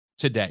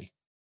today.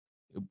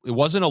 It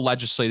wasn't a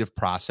legislative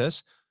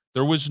process.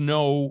 There was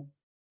no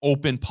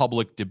open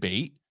public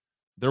debate.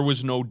 There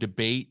was no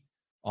debate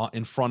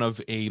in front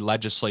of a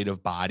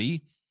legislative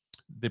body.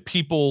 The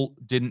people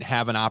didn't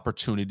have an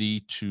opportunity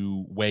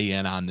to weigh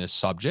in on this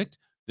subject.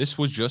 This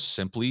was just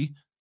simply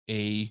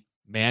a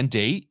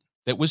mandate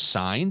that was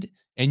signed,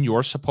 and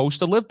you're supposed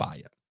to live by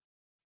it.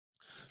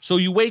 So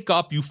you wake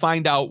up, you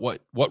find out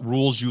what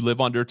rules you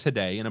live under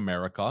today in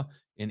America,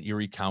 in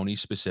Erie County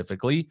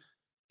specifically,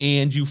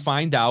 and you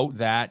find out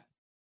that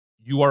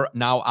you are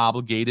now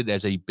obligated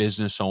as a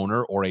business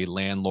owner or a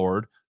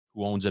landlord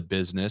who owns a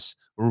business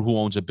or who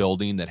owns a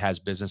building that has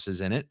businesses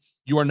in it.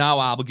 You are now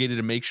obligated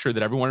to make sure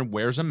that everyone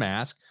wears a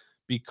mask,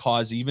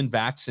 because even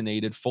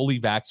fully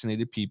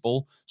vaccinated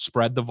people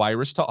spread the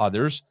virus to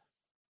others,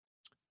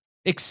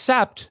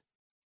 except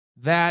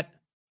that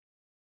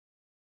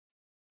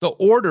the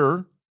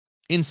order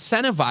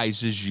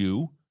incentivizes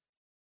you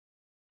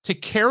to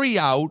carry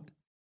out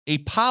a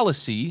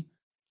policy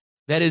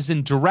that is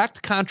in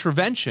direct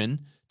contravention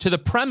to the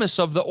premise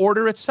of the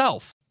order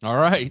itself. All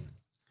right.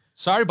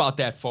 Sorry about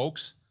that,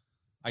 folks.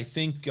 I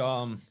think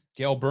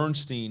Gail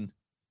Bernstein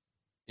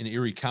in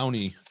Erie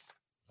County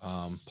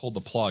pulled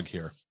the plug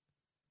here.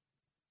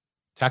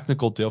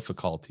 Technical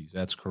difficulties.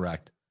 That's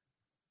correct.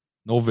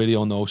 No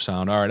video, no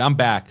sound. All right, I'm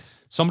back.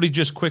 Somebody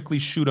just quickly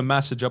shoot a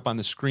message up on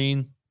the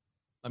screen.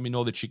 Let me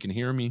know that you can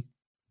hear me.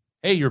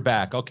 Hey, you're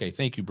back. Okay,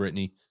 thank you,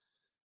 Brittany.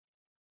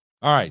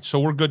 All right,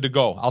 so we're good to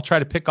go. I'll try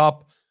to pick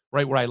up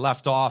right where I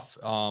left off.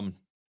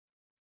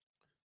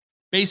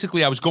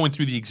 Basically, I was going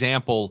through the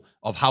example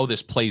of how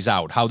this plays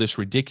out, how this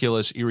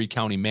ridiculous Erie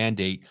County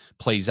mandate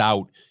plays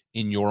out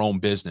in your own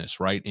business,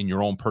 right? In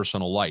your own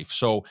personal life.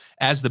 So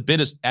as the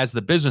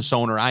business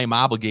owner, I am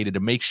obligated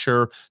to make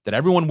sure that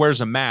everyone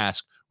wears a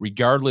mask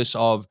regardless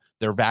of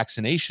their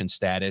vaccination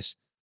status,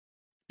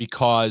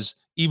 because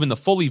even the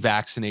fully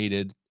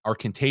vaccinated are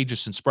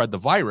contagious and spread the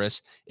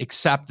virus,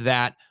 except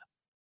that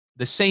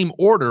the same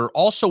order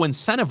also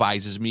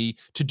incentivizes me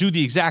to do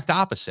the exact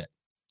opposite.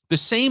 The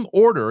same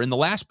order in the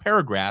last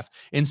paragraph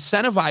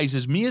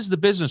incentivizes me as the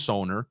business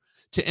owner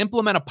to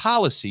implement a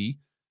policy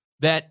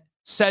that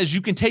says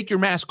you can take your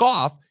mask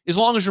off as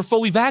long as you're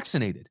fully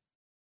vaccinated.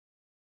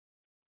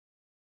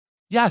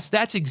 Yes,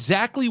 that's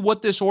exactly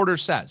what this order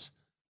says.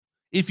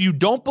 If you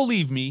don't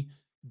believe me,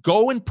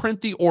 go and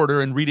print the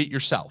order and read it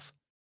yourself.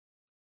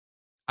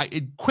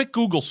 Quick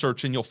Google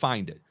search and you'll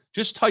find it.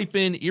 Just type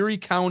in Erie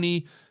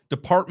County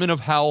Department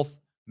of Health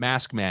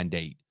mask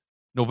mandate,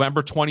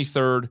 November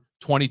 23rd,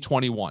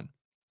 2021.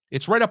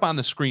 It's right up on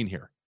the screen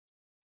here.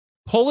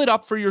 Pull it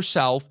up for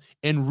yourself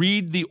and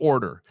read the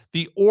order.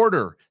 The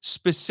order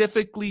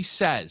specifically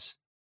says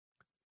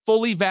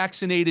fully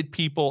vaccinated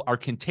people are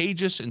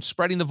contagious and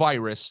spreading the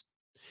virus.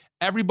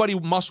 Everybody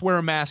must wear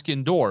a mask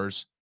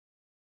indoors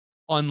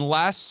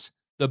unless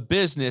the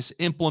business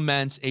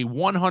implements a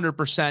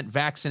 100%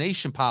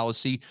 vaccination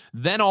policy.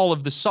 Then all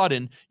of the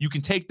sudden you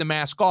can take the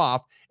mask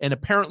off, and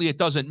apparently it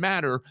doesn't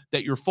matter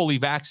that you're fully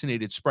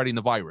vaccinated spreading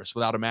the virus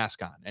without a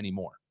mask on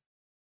anymore.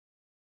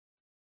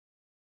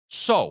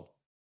 So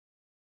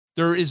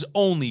there is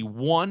only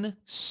one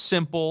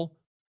simple,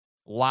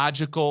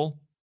 logical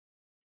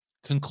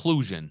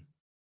conclusion,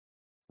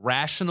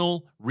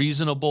 rational,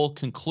 reasonable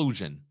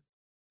conclusion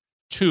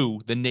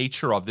to the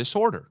nature of this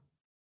order.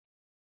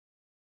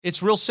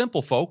 It's real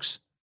simple, folks.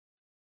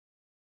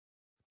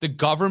 The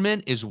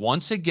government is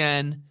once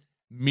again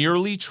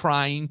merely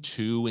trying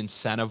to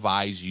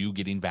incentivize you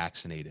getting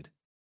vaccinated.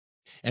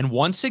 And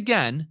once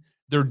again,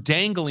 they're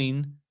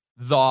dangling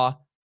the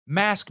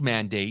mask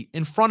mandate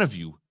in front of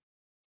you.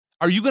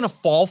 Are you going to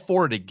fall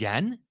for it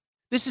again?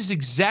 This is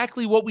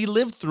exactly what we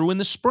lived through in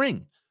the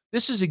spring.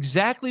 This is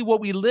exactly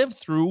what we lived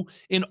through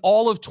in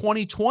all of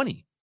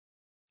 2020,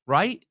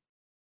 right?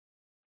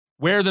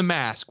 Wear the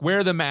mask,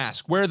 wear the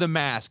mask, wear the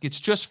mask. It's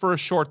just for a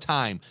short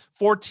time.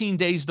 14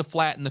 days to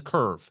flatten the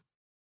curve.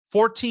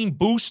 14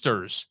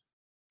 boosters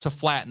to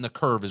flatten the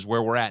curve is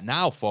where we're at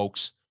now,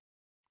 folks,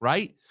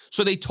 right?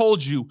 So they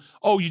told you,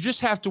 oh, you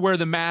just have to wear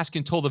the mask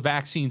until the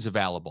vaccine's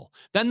available.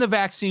 Then the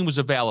vaccine was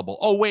available.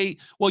 Oh, wait,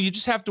 well, you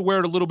just have to wear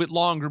it a little bit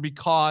longer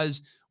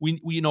because we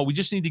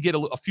just need to get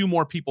a few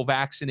more people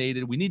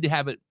vaccinated. We need to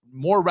have it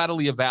more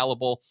readily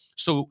available.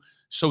 So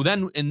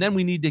then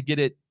we need to get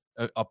it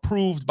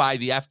approved by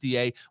the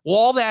FDA. Well,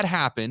 all that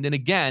happened. And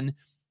again,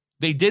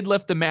 they did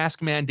lift the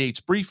mask mandates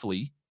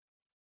briefly,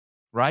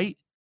 right?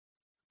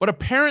 But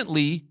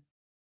apparently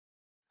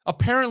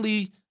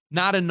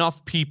not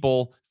enough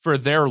people for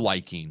their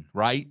liking,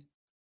 right?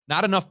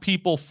 Not enough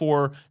people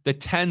for the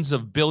tens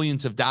of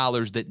billions of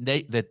dollars that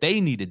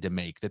they needed to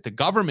make, that the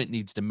government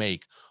needs to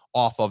make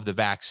off of the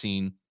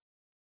vaccine.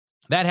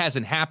 That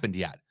hasn't happened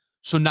yet.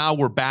 So now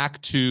we're back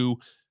to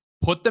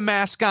put the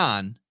mask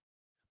on,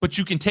 but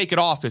you can take it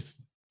off if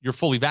you're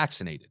fully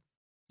vaccinated,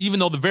 even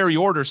though the very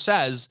order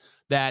says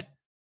that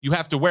you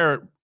have to wear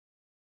it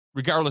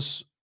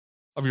regardless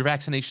of your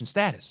vaccination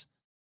status.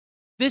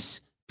 This,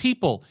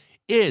 people,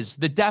 is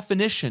the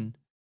definition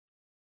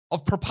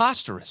of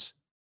preposterous.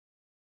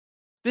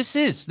 This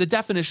is the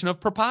definition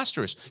of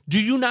preposterous. Do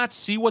you not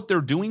see what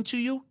they're doing to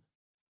you?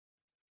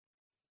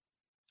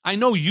 I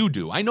know you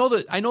do. I know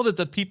that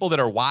the people that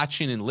are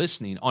watching and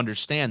listening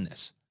understand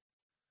this.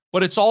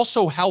 But it's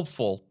also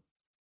helpful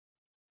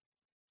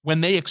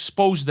when they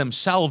expose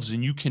themselves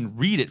and you can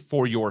read it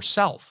for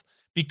yourself,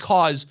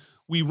 because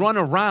we run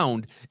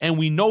around and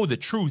we know the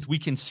truth. We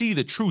can see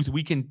the truth.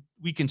 We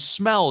can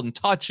smell and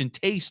touch and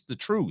taste the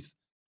truth.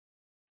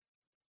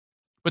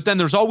 But then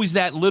there's always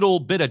that little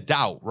bit of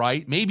doubt,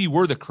 right? Maybe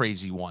we're the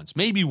crazy ones.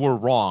 Maybe we're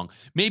wrong.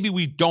 Maybe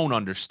we don't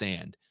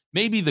understand.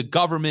 Maybe the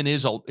government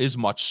is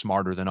much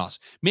smarter than us.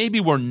 Maybe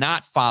we're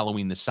not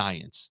following the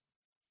science.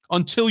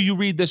 Until you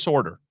read this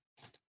order.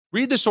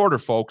 Read this order,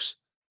 folks.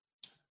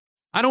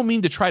 I don't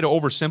mean to try to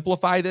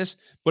oversimplify this,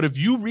 but if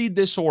you read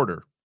this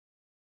order,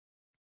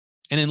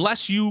 and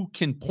unless you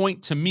can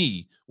point to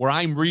me where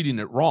I'm reading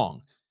it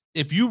wrong,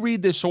 if you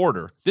read this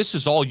order, this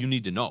is all you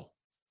need to know.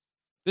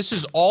 This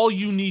is all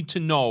you need to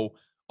know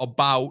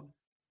about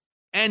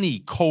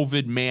any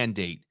COVID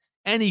mandate,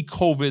 any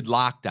COVID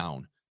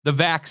lockdown, the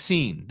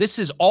vaccine. This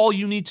is all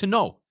you need to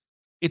know.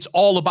 It's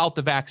all about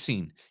the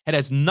vaccine. It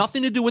has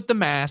nothing to do with the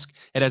mask.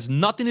 It has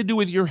nothing to do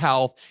with your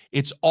health.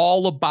 It's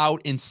all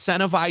about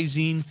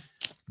incentivizing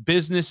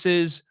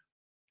businesses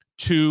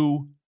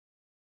to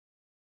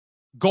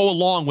go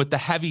along with the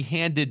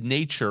heavy-handed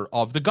nature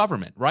of the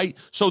government, right?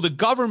 So the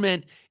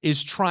government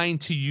is trying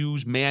to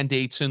use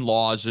mandates and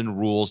laws and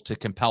rules to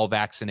compel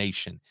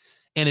vaccination,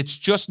 and it's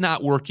just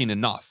not working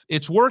enough.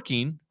 It's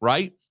working,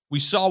 right? We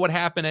saw what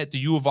happened at the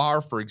U of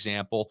R, for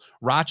example,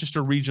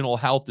 Rochester Regional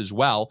Health as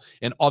well,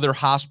 and other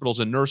hospitals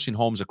and nursing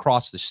homes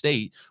across the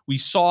state. We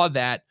saw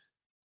that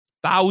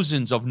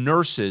thousands of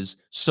nurses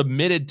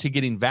submitted to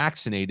getting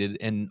vaccinated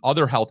and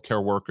other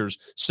healthcare workers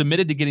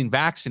submitted to getting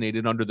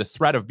vaccinated under the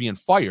threat of being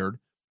fired.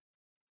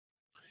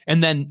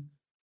 And then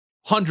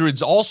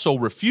hundreds also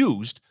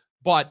refused.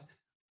 But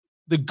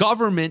the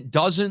government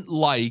doesn't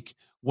like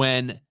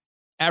when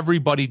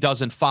everybody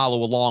doesn't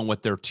follow along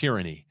with their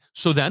tyranny.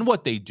 So then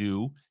what they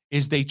do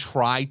is they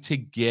try to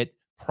get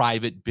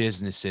private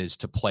businesses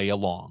to play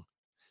along.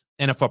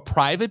 And if a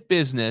private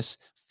business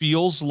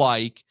feels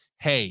like,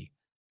 hey,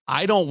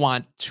 I don't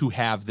want to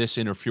have this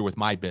interfere with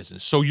my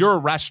business. So you're a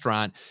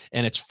restaurant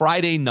and it's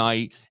Friday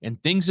night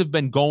and things have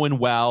been going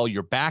well.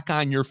 You're back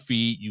on your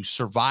feet. You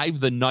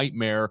survived the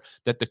nightmare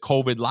that the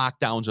COVID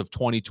lockdowns of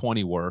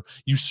 2020 were.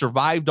 You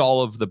survived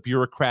all of the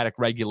bureaucratic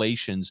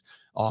regulations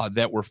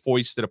that were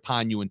foisted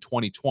upon you in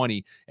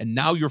 2020. And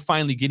now you're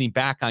finally getting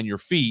back on your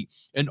feet.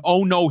 And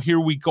oh no, here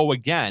we go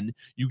again.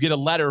 You get a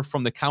letter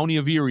from the County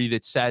of Erie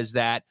that says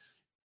that,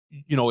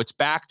 it's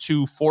back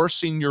to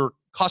forcing your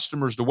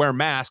customers to wear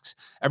masks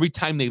every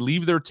time they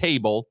leave their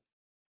table.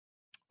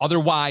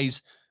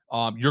 Otherwise,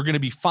 you're going to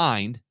be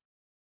fined.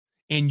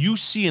 And you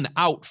see an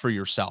out for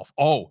yourself.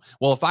 Oh,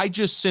 well, if I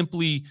just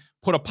simply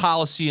put a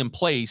policy in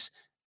place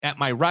at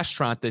my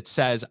restaurant that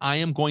says I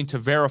am going to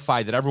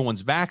verify that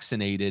everyone's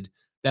vaccinated,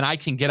 then I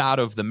can get out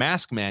of the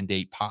mask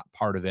mandate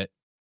part of it.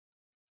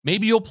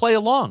 Maybe you'll play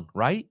along,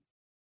 right?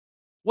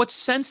 What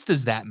sense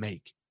does that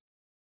make?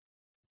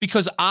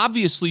 Because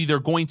obviously they're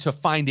going to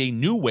find a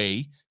new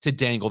way to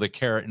dangle the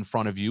carrot in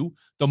front of you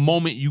the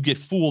moment you get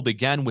fooled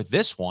again with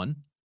this one,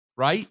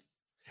 right?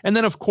 And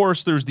then, of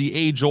course, there's the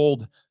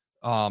age-old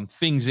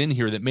things in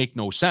here that make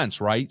no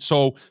sense, right?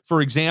 So,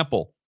 for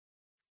example,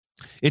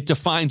 it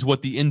defines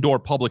what the indoor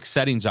public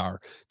settings are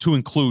to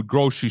include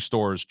grocery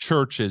stores,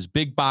 churches,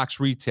 big box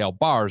retail,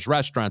 bars,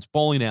 restaurants,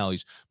 bowling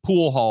alleys,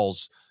 pool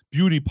halls,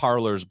 beauty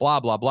parlors, blah,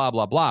 blah, blah,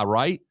 blah, blah,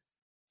 right?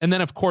 And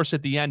then, of course,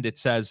 at the end, it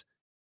says,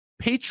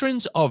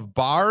 patrons of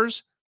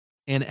bars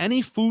and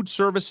any food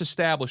service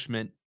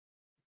establishment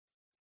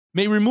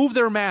may remove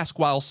their mask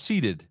while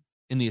seated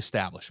in the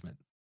establishment.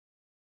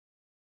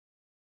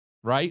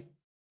 Right?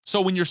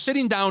 So when you're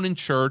sitting down in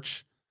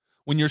church,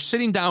 when you're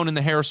sitting down in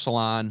the hair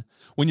salon,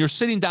 when you're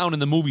sitting down in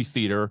the movie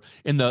theater,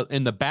 in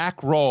the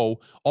back row,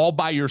 all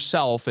by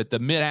yourself at the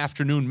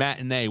mid-afternoon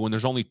matinee when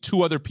there's only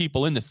 2 other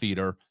people in the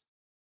theater,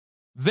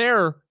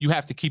 there you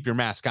have to keep your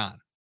mask on,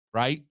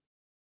 right?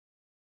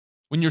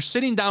 When you're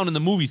sitting down in the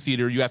movie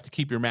theater, you have to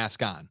keep your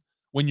mask on.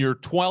 When you're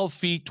 12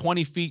 feet,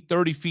 20 feet,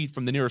 30 feet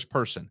from the nearest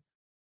person.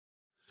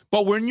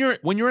 But when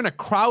you're in a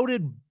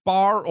crowded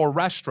bar or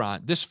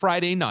restaurant this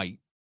Friday night,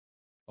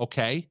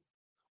 okay?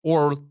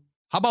 Or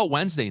how about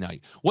Wednesday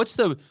night? What's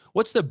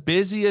the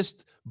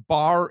busiest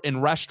bar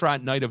and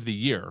restaurant night of the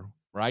year,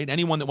 right?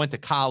 Anyone that went to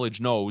college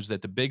knows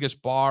that the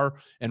biggest bar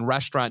and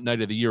restaurant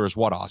night of the year is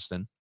what,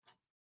 Austin?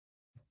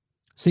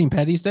 St.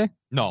 Patty's Day?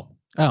 No.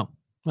 Oh,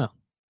 well.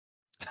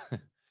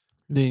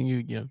 Then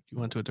you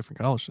went to a different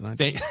college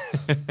tonight.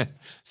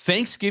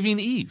 Thanksgiving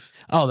Eve.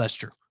 Oh, that's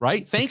true.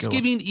 Right?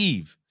 Thanksgiving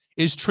Eve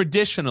is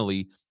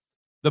traditionally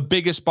the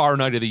biggest bar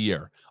night of the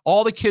year.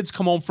 All the kids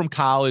come home from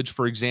college,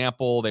 for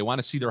example. They want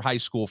to see their high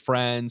school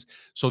friends,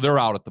 so they're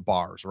out at the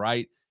bars,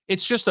 right?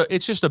 It's just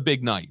a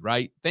big night,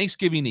 right?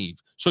 Thanksgiving Eve.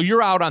 So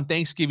you're out on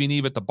Thanksgiving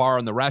Eve at the bar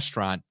and the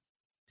restaurant,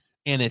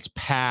 and it's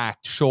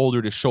packed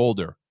shoulder to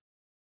shoulder.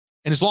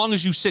 And as long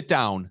as you sit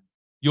down,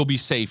 you'll be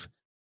safe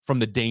from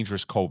the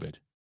dangerous COVID,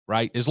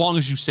 right? As long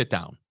as you sit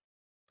down.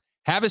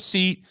 Have a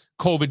seat,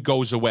 COVID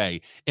goes away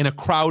in a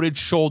crowded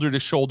shoulder to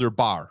shoulder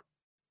bar.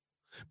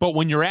 But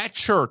when you're at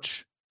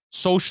church,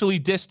 socially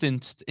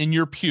distanced in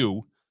your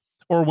pew,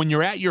 or when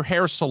you're at your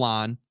hair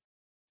salon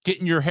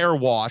getting your hair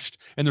washed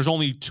and there's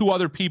only 2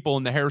 other people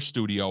in the hair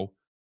studio,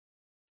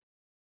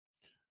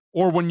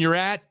 or when you're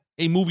at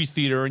a movie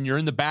theater and you're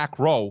in the back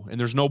row and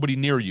there's nobody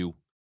near you,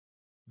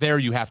 there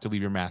you have to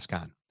leave your mask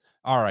on.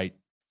 All right.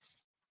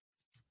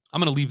 I'm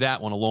going to leave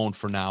that one alone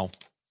for now.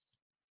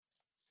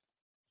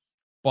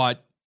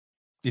 But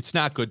it's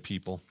not good,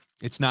 people.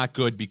 It's not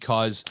good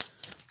because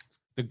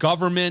the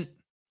government,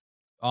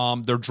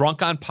 they're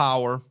drunk on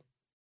power,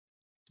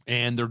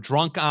 and they're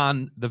drunk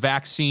on the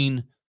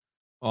vaccine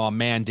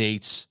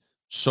mandates.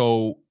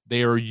 So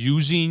they are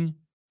using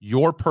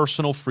your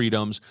personal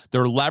freedoms.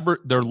 They're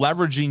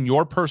leveraging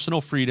your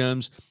personal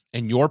freedoms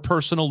and your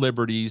personal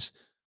liberties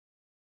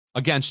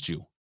against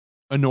you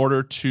in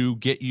order to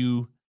get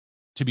you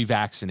to be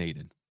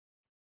vaccinated.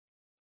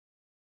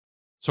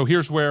 So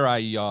here's where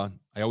I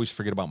always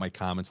forget about my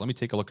comments. Let me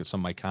take a look at some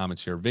of my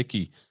comments here.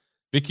 Vicky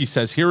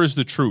says, here is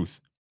the truth.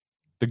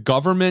 The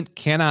government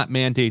cannot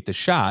mandate the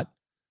shot,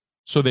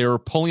 so they are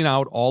pulling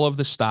out all of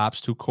the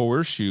stops to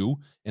coerce you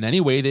in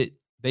any way that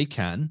they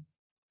can.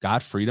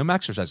 God, freedom,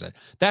 exercise it.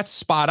 That's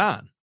spot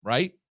on,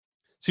 right?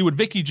 See, what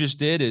Vicky just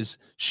did is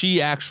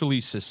she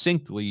actually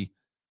succinctly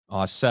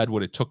said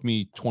what it took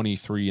me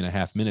 23 and a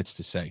half minutes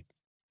to say.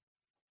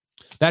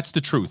 That's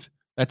the truth.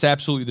 That's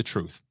absolutely the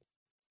truth.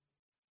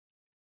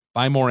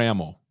 Buy more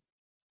ammo.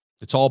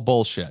 It's all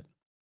bullshit.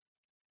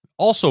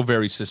 Also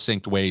very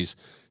succinct ways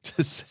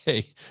to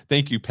say,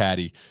 thank you,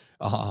 Patty.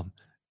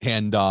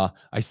 And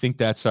I think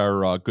that's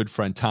our good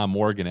friend Tom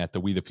Morgan at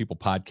the We the People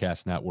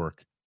Podcast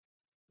Network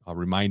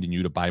reminding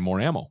you to buy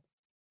more ammo.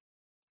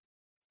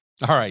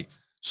 All right.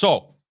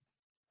 So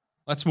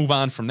let's move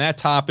on from that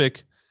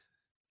topic.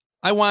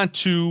 I want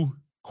to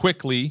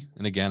quickly,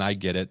 and again, I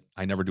get it.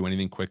 I never do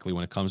anything quickly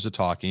when it comes to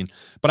talking,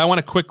 but I want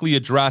to quickly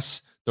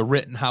address the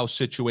Rittenhouse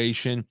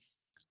situation.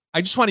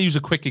 I just want to use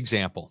a quick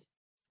example,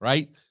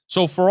 right?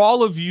 So for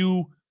all of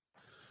you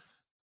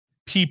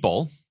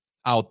people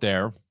out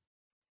there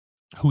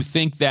who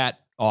think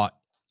that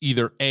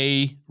either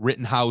A,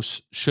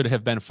 Rittenhouse should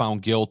have been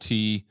found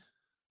guilty,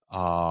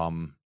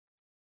 for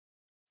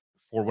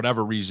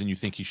whatever reason you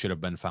think he should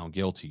have been found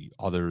guilty,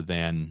 other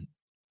than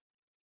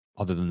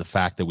the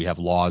fact that we have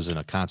laws and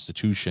a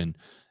constitution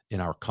in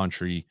our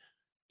country.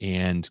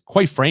 And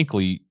quite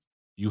frankly,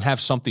 you have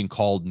something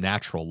called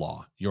natural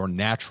law, your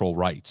natural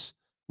rights,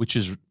 which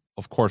is,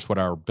 of course, what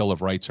our Bill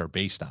of Rights are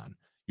based on,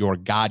 your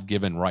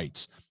God-given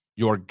rights,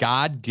 your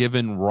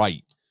God-given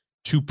right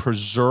to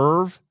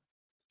preserve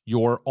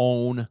your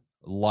own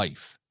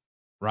life,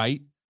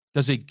 right?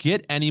 Does it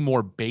get any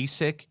more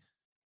basic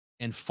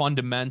and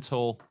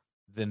fundamental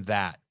than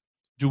that?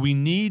 Do we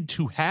need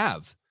to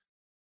have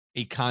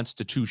a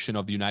Constitution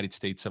of the United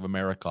States of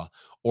America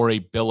or a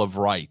Bill of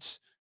Rights?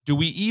 Do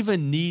we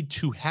even need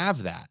to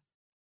have that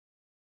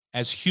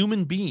as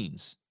human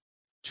beings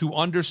to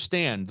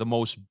understand the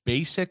most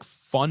basic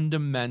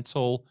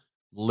fundamental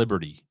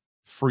liberty,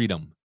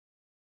 freedom,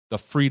 the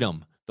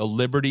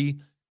liberty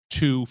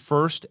to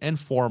first and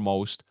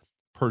foremost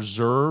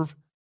preserve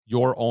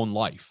your own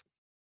life?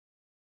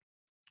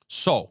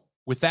 So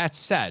with that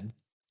said,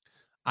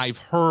 I've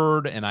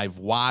heard and I've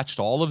watched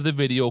all of the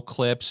video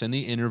clips and the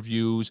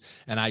interviews,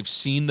 and I've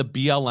seen the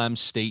BLM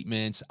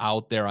statements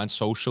out there on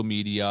social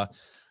media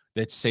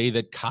that say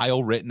that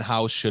Kyle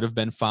Rittenhouse should have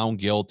been found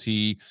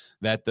guilty,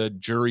 that the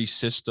jury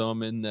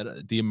system and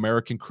that the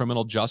American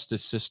criminal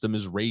justice system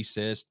is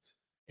racist,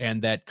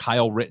 and that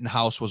Kyle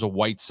Rittenhouse was a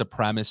white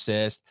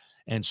supremacist,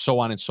 and so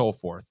on and so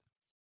forth.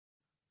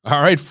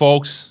 All right,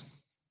 folks.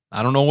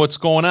 I don't know what's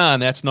going on.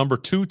 That's number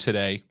 2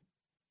 today.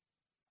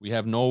 We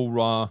have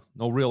no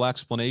real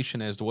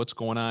explanation as to what's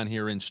going on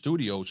here in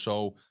studio.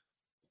 So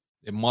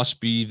it must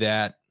be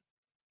that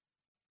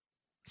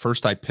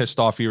first I pissed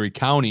off Erie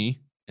County,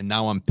 and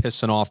now I'm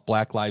pissing off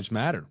Black Lives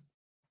Matter.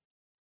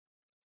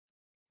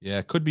 Yeah,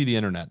 it could be the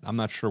internet. I'm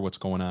not sure what's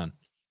going on.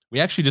 We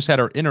actually just had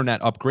our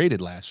internet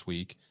upgraded last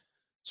week.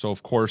 So,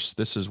 of course,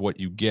 this is what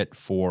you get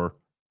for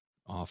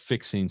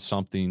fixing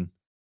something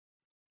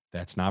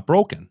that's not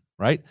broken,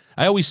 right?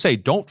 I always say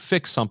don't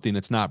fix something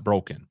that's not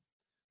broken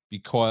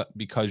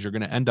because you're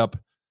going to end up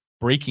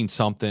breaking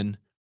something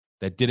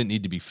that didn't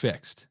need to be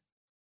fixed.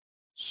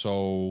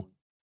 So,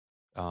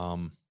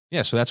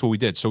 yeah, so that's what we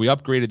did. So we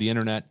upgraded the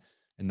internet,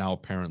 and now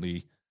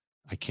apparently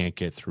I can't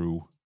get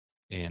through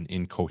an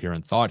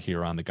incoherent thought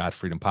here on the God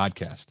Freedom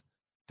Podcast.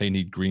 They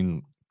need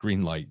green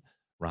light,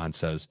 Ron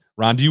says.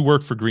 Ron, do you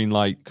work for Green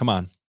Light? Come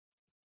on.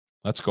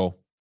 Let's go.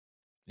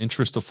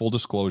 Interest of full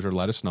disclosure,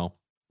 let us know.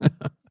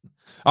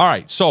 All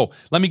right, so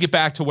let me get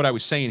back to what I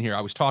was saying here.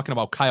 I was talking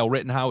about Kyle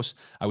Rittenhouse.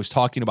 I was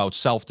talking about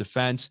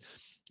self-defense,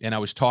 and I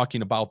was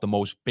talking about the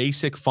most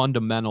basic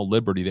fundamental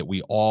liberty that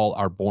we all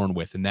are born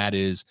with, and that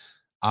is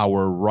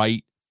our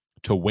right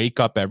to wake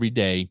up every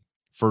day,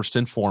 first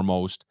and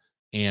foremost,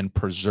 and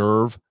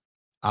preserve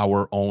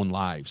our own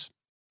lives.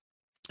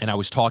 And I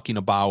was talking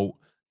about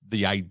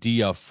the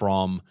idea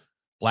from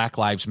Black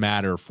Lives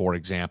Matter, for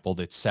example,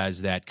 that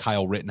says that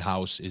Kyle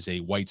Rittenhouse is a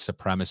white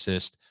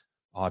supremacist,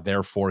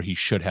 therefore he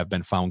should have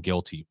been found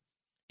guilty.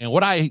 And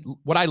what I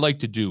like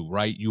to do,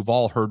 right? You've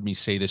all heard me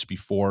say this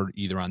before,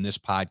 either on this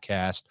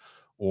podcast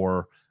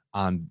or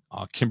on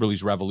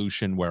Kimberly's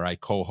Revolution, where I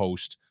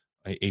co-host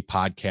a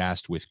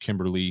podcast with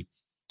Kimberly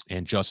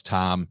and Just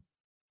Tom.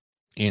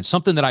 And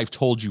something that I've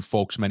told you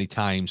folks many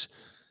times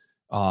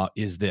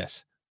is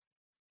this.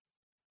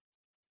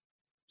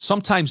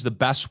 Sometimes the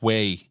best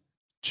way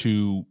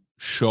to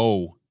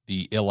show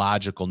the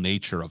illogical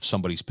nature of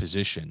somebody's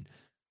position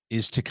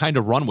is to kind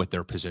of run with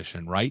their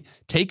position, right?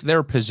 Take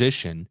their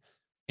position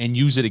and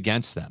use it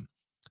against them.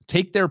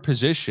 Take their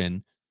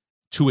position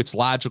to its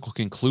logical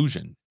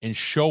conclusion and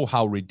show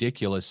how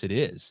ridiculous it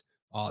is,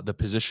 the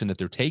position that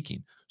they're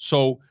taking.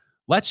 So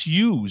let's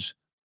use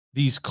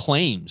these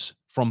claims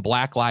from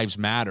Black Lives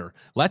Matter.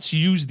 Let's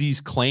use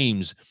these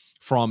claims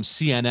from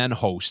CNN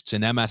hosts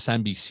and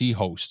MSNBC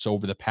hosts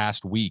over the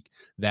past week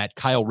that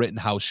Kyle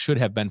Rittenhouse should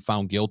have been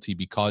found guilty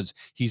because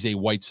he's a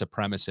white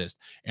supremacist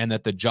and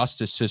that the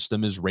justice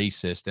system is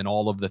racist and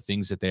all of the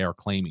things that they are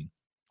claiming.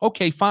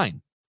 Okay,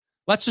 fine.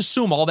 Let's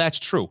assume all that's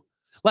true.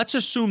 Let's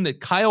assume that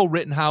Kyle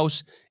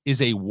Rittenhouse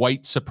is a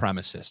white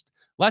supremacist.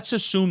 Let's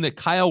assume that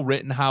Kyle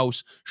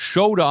Rittenhouse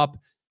showed up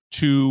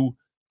to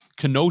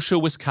Kenosha,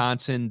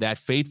 Wisconsin, that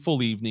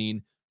fateful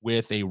evening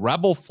with a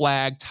rebel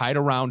flag tied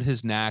around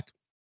his neck.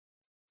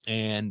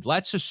 And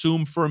let's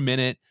assume for a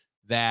minute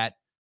that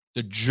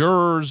the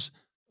jurors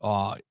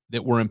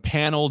that were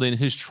impaneled in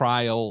his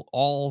trial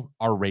all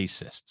are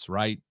racists,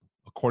 right?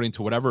 According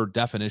to whatever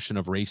definition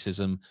of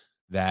racism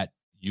that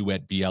you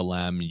at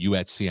BLM, you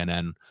at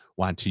CNN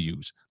want to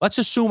use. Let's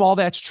assume all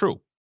that's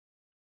true.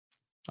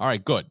 All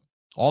right, good.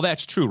 All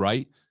that's true,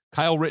 right?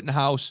 Kyle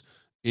Rittenhouse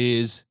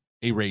is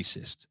a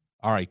racist.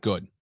 All right,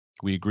 good.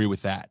 We agree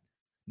with that.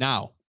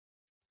 Now,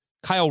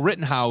 Kyle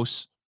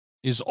Rittenhouse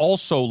is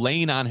also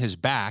laying on his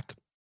back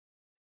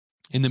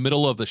in the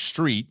middle of the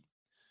street,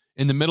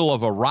 in the middle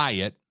of a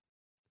riot,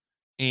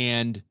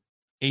 and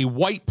a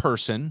white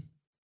person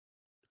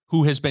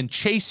who has been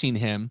chasing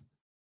him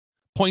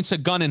points a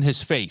gun in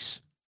his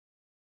face.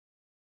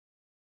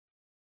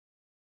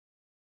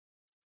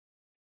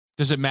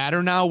 Does it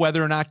matter now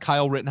whether or not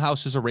Kyle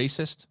Rittenhouse is a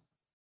racist?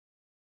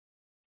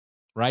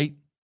 Right?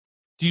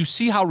 Do you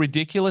see how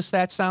ridiculous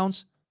that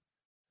sounds?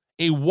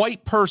 A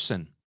white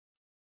person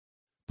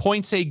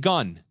points a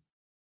gun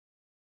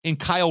in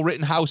Kyle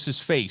Rittenhouse's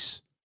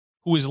face,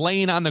 who is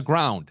laying on the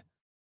ground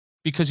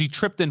because he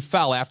tripped and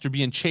fell after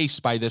being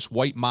chased by this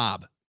white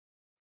mob.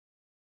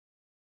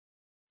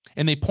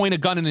 And they point a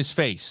gun in his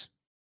face.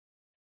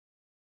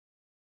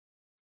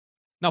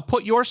 Now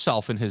put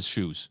yourself in his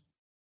shoes,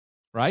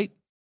 right?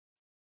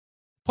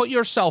 Put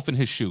yourself in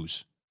his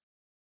shoes.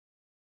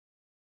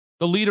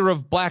 The leader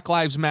of Black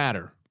Lives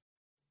Matter,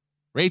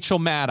 Rachel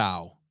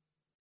Maddow,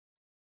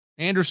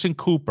 Anderson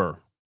Cooper,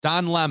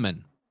 Don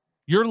Lemon.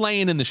 You're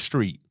laying in the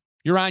street.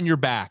 You're on your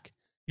back.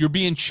 You're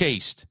being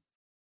chased.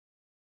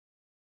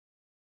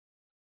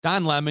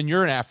 Don Lemon,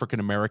 you're an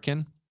African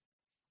American.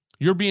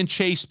 You're being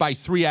chased by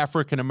 3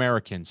 African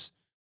Americans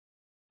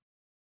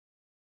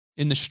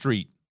in the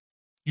street.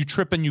 You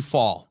trip and you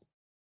fall.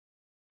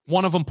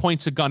 One of them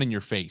points a gun in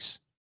your face.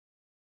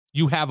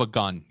 You have a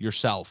gun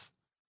yourself.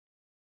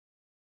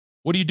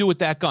 What do you do with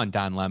that gun,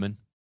 Don Lemon?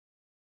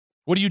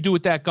 What do you do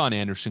with that gun,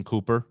 Anderson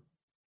Cooper?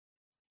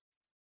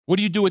 What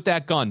do you do with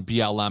that gun,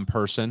 BLM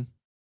person?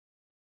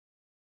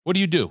 What do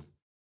you do?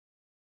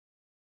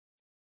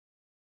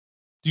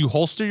 Do you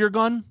holster your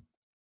gun?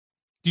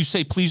 Do you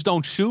say, please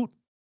don't shoot?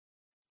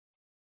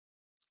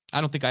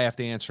 I don't think I have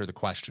to answer the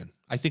question.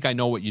 I think I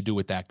know what you do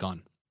with that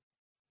gun.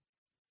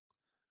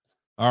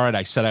 All right,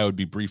 I said I would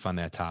be brief on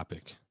that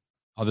topic.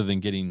 Other than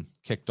getting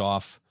kicked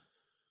off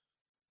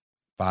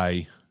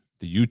by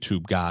the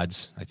YouTube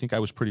gods, I think I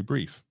was pretty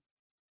brief.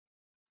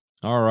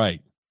 All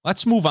right,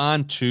 let's move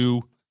on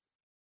to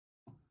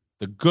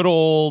the good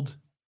old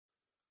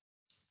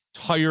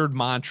tired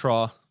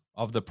mantra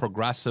of the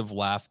progressive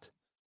left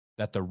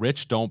that the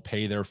rich don't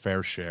pay their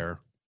fair share.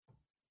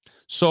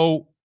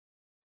 So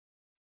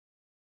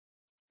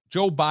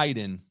Joe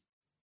Biden,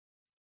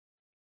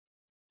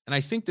 and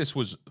I think this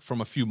was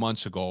from a few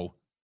months ago,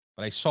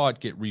 but I saw it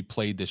get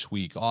replayed this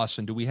week.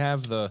 Austin, do we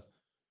have the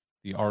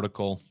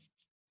article?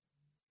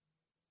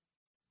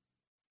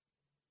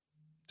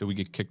 Did we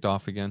get kicked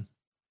off again?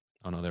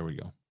 Oh, no, there we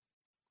go.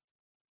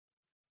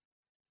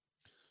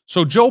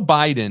 So Joe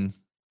Biden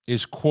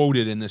is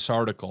quoted in this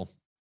article.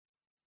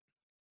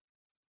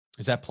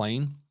 Is that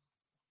playing?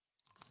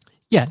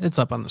 Yeah, it's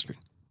up on the screen.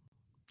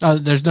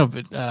 There's no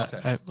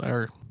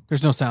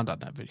there's no sound on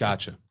that video.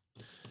 Gotcha.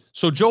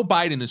 So Joe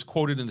Biden is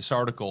quoted in this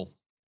article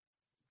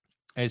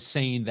as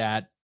saying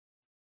that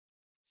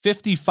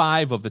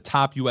 55 of the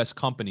top U.S.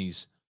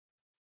 companies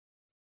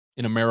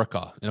in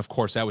America, and of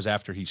course that was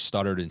after he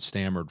stuttered and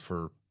stammered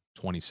for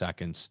 20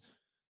 seconds,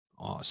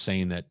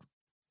 saying that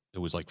it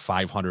was like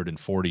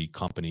 540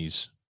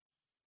 companies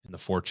in the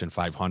Fortune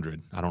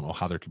 500. I don't know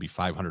how there could be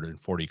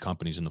 540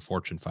 companies in the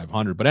Fortune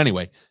 500, but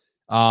anyway,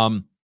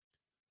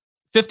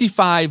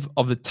 55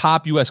 of the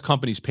top U.S.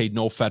 companies paid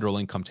no federal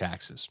income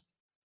taxes.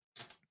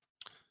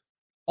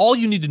 All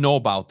you need to know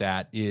about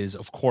that is,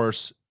 of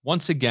course,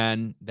 once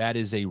again, that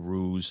is a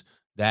ruse.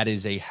 That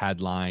is a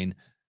headline.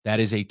 That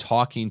is a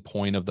talking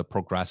point of the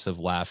progressive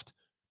left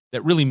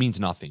that really means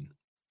nothing.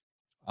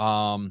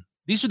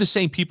 These are the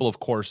same people, of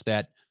course,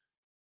 that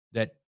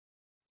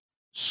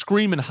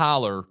scream and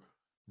holler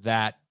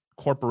that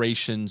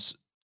corporations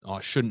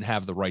shouldn't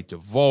have the right to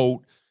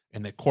vote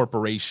and that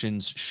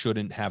corporations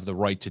shouldn't have the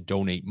right to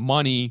donate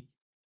money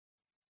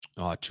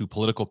to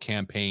political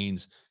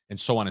campaigns and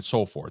so on and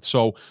so forth.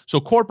 So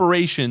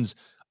corporations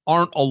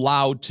aren't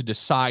allowed to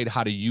decide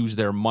how to use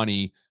their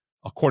money,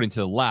 according to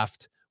the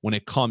left, when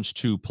it comes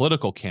to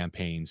political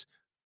campaigns.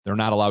 They're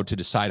not allowed to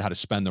decide how to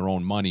spend their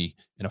own money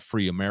in a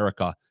free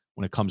America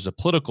when it comes to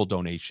political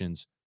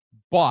donations,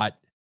 but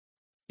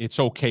it's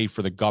okay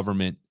for the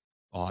government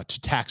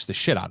to tax the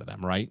shit out of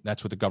them, right?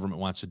 That's what the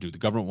government wants to do. The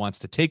government wants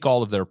to take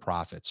all of their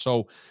profits.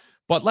 So,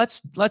 but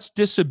let's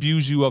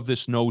disabuse you of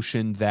this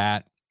notion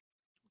that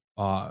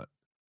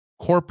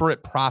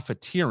corporate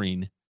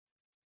profiteering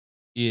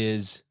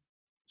is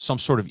some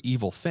sort of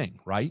evil thing,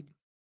 right?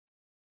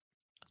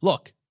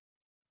 Look,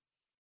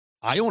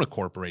 I own a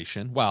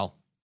corporation. Well,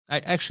 I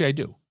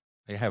do.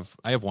 I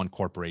have one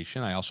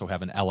corporation. I also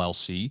have an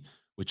LLC,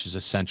 which is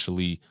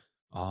essentially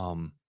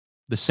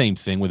the same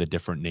thing with a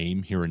different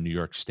name here in New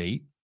York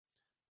State.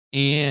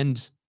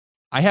 And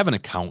I have an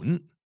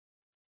accountant.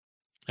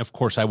 Of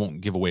course, I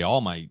won't give away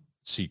all my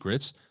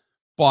secrets,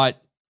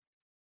 but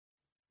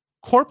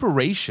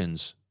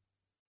corporations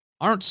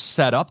aren't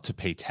set up to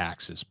pay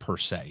taxes per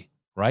se,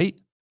 right?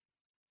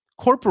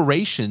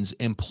 Corporations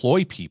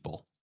employ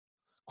people.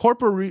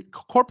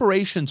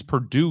 Corporations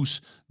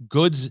produce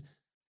goods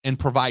and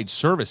provide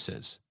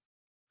services.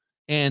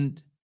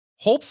 And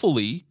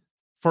hopefully,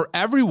 for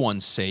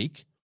everyone's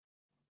sake,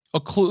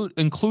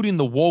 including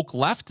the woke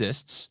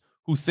leftists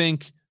who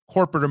think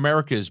corporate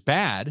America is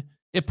bad,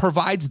 it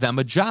provides them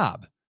a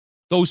job.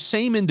 Those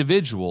same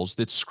individuals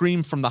that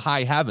scream from the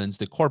high heavens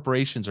that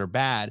corporations are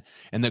bad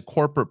and that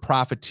corporate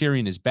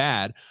profiteering is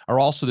bad are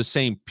also the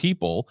same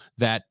people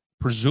that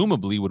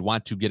presumably would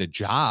want to get a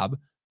job,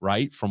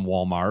 right, from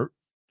Walmart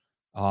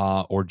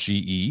or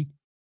GE.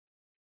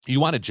 You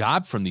want a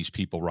job from these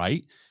people,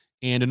 right?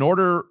 And in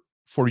order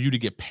for you to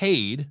get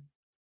paid,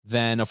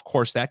 then, of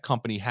course, that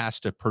company has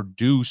to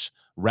produce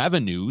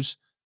revenues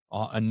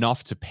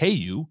enough to pay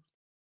you.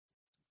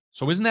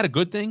 So isn't that a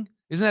good thing?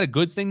 Isn't that a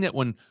good thing that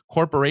when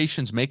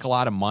corporations make a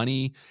lot of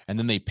money and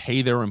then they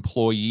pay their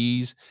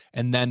employees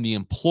and then the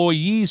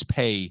employees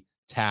pay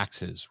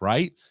taxes,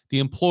 right? The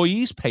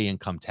employees pay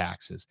income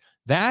taxes.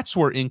 That's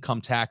where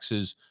income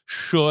taxes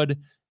should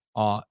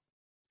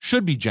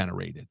be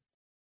generated,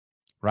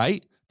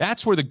 right?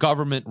 That's where the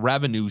government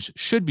revenues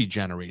should be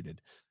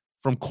generated,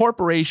 from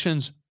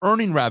corporations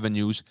earning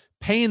revenues,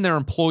 paying their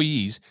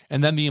employees,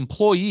 and then the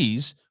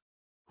employees,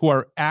 who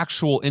are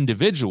actual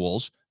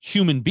individuals,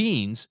 human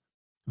beings,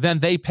 then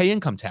they pay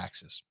income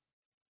taxes.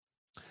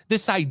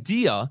 This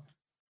idea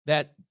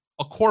that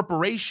a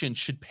corporation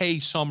should pay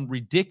some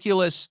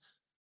ridiculous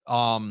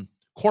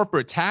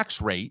corporate tax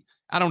rate,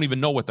 I don't even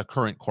know what the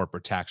current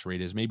corporate tax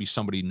rate is. Maybe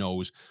somebody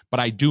knows, but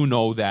I do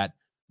know that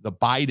the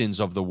Bidens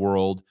of the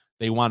world,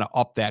 they want to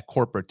up that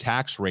corporate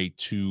tax rate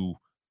to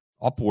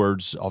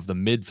upwards of the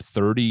mid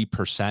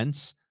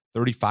 30%,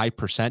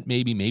 35%,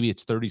 maybe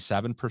it's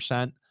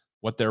 37%,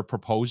 what they're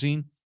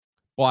proposing.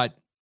 But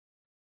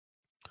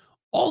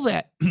all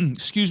that,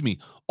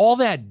 all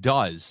that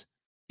does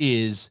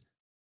is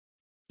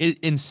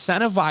it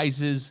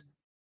incentivizes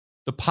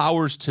the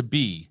powers to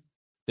be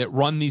that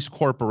run these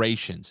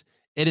corporations.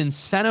 It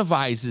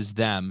incentivizes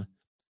them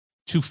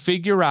to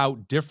figure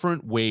out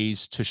different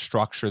ways to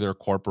structure their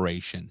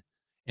corporation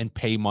and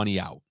pay money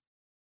out.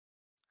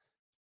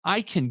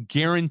 I can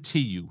guarantee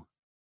you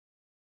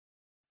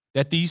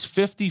that these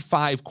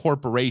 55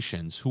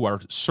 corporations, who are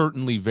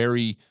certainly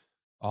very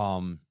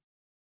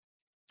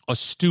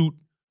astute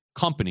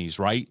companies,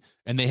 right?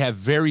 And they have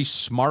very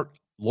smart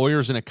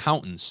lawyers and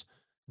accountants.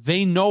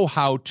 They know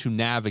how to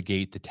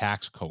navigate the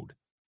tax code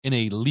in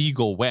a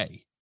legal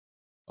way.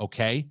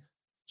 Okay?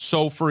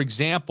 So, for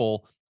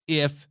example,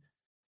 if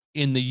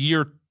in the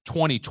year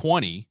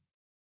 2020,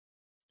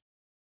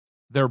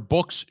 their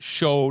books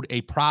showed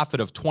a profit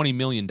of $20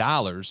 million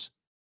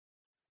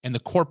and the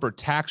corporate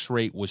tax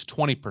rate was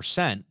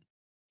 20%,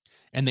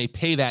 and they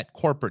pay that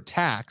corporate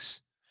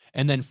tax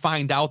and then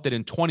find out that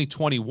in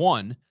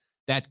 2021,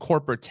 that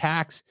corporate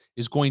tax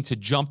is going to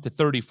jump to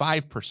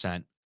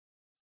 35%,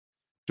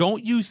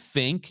 don't you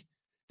think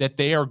that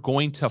they are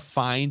going to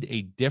find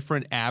a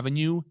different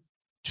avenue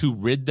to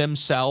rid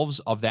themselves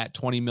of that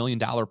 $20 million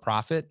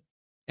profit?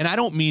 And I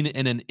don't mean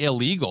in an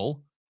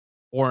illegal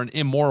or an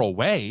immoral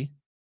way.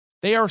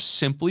 They are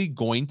simply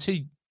going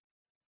to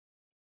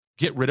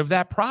get rid of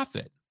that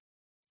profit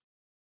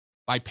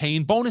by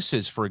paying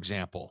bonuses, for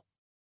example.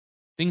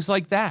 Things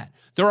like that.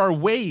 There are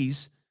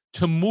ways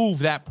to move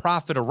that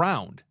profit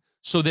around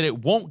so that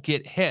it won't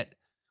get hit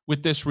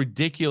with this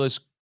ridiculous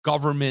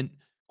government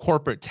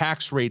corporate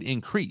tax rate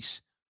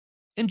increase.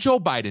 And Joe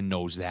Biden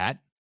knows that,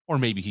 or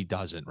maybe he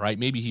doesn't, right?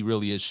 Maybe he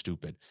really is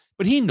stupid,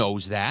 but he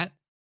knows that.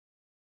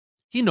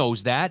 He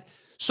knows that.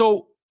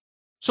 So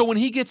when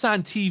he gets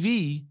on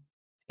TV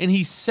and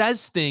he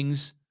says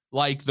things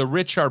like the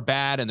rich are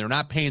bad and they're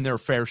not paying their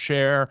fair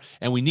share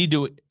and we need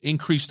to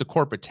increase the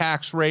corporate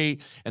tax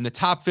rate and the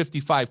top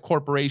 55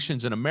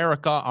 corporations in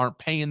America aren't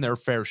paying their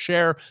fair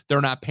share, they're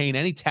not paying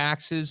any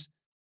taxes,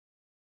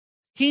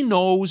 he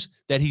knows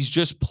that he's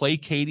just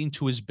placating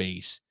to his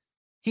base.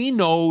 He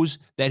knows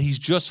that he's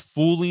just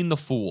fooling the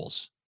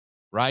fools,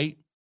 right?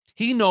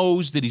 He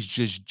knows that he's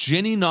just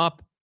ginning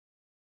up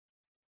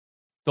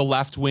the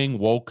left-wing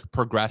woke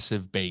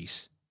progressive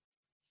base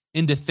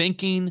into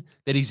thinking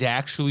that he's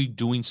actually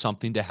doing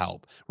something to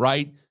help,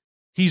 right?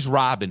 He's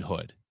Robin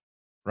Hood,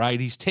 right?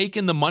 He's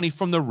taking the money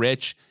from the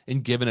rich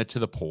and giving it to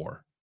the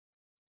poor.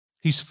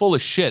 He's full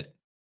of shit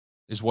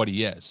is what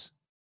he is.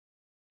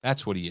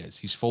 That's what he is.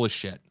 He's full of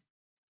shit.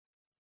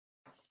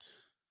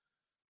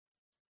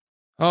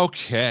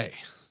 Okay.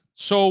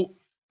 So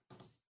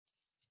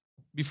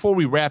before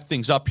we wrap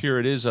things up here,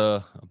 it is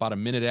about a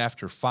minute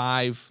after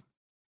 5.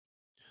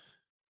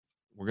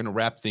 We're going to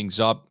wrap things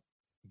up.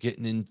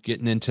 Getting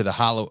into the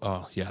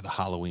the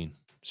Halloween.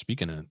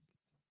 Speaking of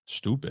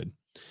stupid,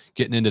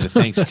 getting into the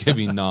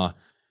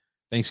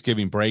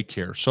Thanksgiving break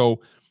here.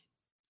 So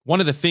one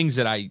of the things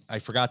that I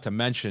forgot to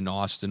mention,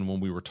 Austin, when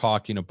we were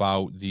talking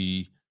about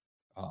the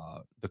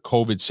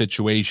COVID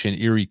situation,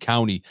 Erie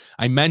County,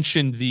 I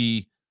mentioned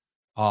the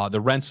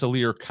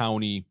Rensselaer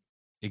County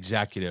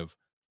executive.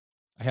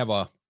 I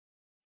have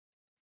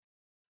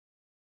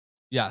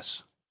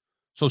yes.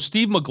 So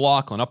Steve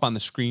McLaughlin up on the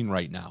screen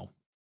right now.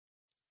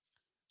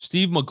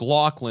 Steve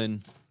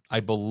McLaughlin, I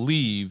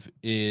believe,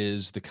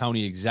 is the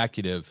county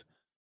executive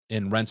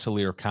in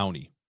Rensselaer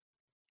County.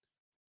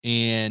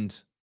 And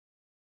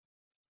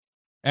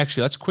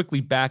actually, let's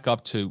quickly back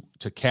up to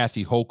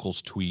Kathy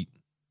Hochul's tweet.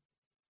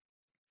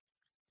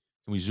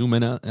 Can we zoom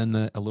in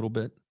a little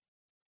bit?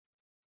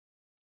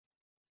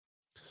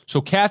 So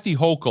Kathy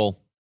Hochul,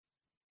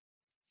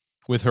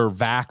 with her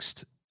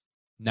vaxxed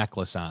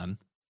necklace on,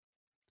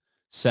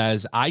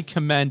 says, I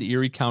commend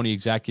Erie County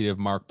Executive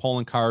Mark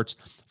Poloncarz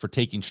for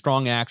taking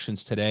strong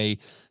actions today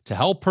to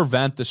help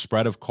prevent the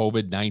spread of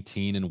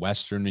COVID-19 in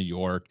Western New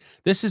York.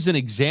 This is an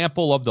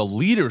example of the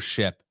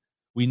leadership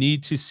we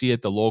need to see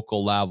at the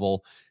local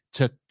level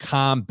to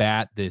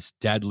combat this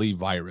deadly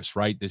virus,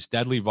 right? This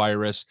deadly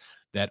virus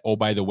that, oh,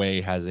 by the way,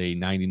 has a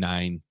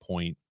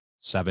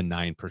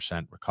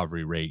 99.79%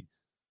 recovery rate,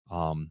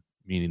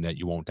 meaning that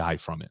you won't die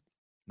from it.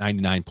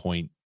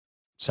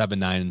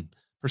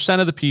 99.79%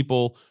 of the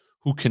people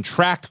who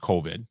contract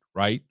COVID,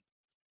 right?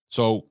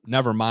 So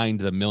never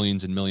mind the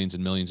millions and millions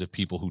and millions of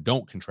people who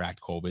don't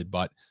contract COVID,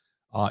 but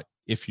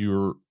if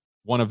you're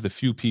one of the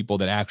few people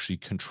that actually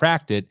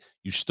contract it,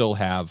 you still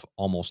have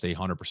almost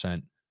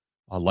 100%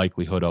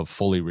 likelihood of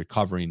fully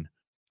recovering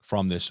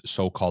from this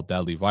so-called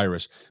deadly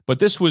virus. But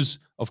this was,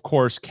 of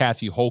course,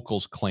 Kathy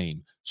Hochul's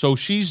claim. So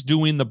she's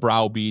doing the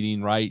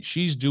browbeating, right?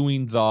 She's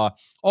doing the,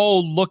 oh,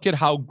 look at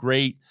how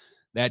great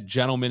that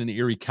gentleman in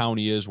Erie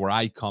County is where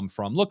I come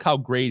from. Look how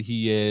great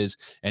he is.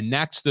 And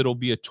next it'll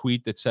be a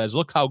tweet that says,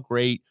 look how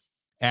great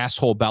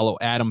asshole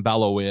Adam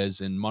Bello is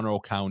in Monroe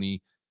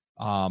County.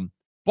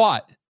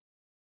 But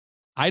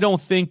I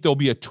don't think there'll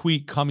be a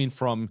tweet coming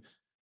from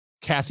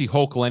Kathy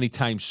Hochul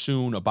anytime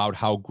soon about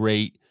how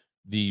great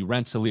the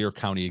Rensselaer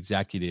County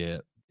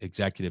executive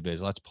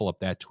is. Let's pull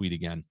up that tweet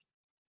again.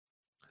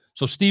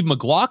 So Steve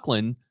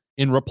McLaughlin,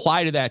 in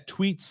reply to that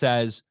tweet,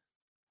 says,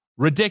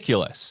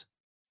 ridiculous.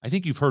 I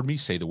think you've heard me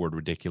say the word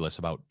ridiculous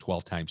about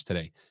 12 times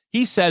today.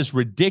 He says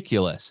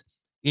ridiculous.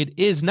 It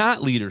is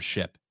not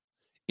leadership.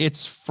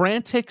 It's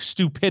frantic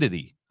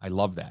stupidity. I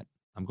love that.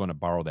 I'm going to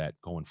borrow that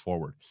going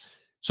forward.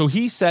 So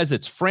he says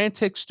it's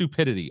frantic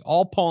stupidity.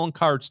 All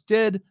Poloncarz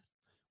did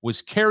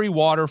was carry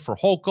water for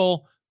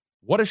Hochul.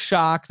 What a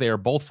shock. They are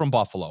both from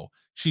Buffalo.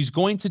 She's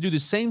going to do the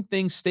same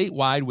thing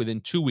statewide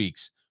within 2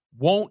 weeks.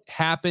 Won't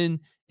happen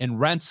in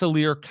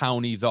Rensselaer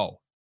County,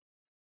 though.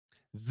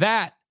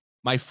 That,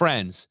 my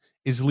friends,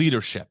 is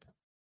leadership,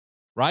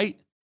 right?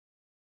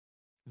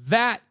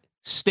 That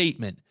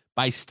statement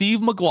by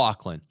Steve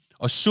McLaughlin,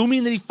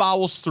 assuming that he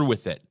follows through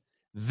with it,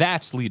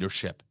 that's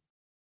leadership.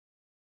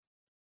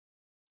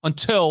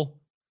 Until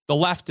the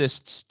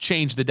leftists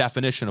change the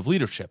definition of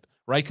leadership,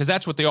 right? Because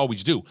that's what they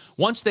always do.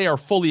 Once they are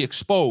fully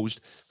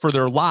exposed for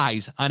their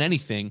lies on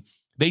anything,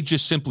 they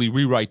just simply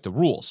rewrite the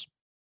rules,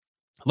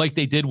 like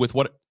they did with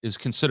what is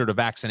considered a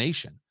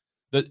vaccination.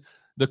 The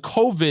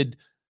COVID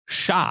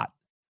shot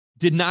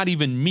did not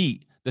even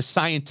meet the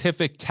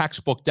scientific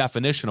textbook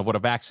definition of what a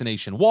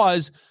vaccination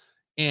was.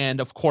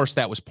 And of course,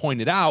 that was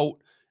pointed out.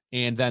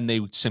 And then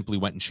they simply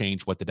went and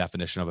changed what the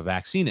definition of a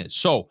vaccine is.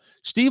 So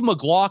Steve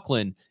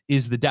McLaughlin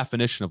is the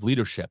definition of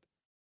leadership.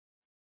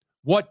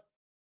 What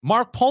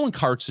Mark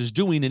Poloncarz is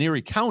doing in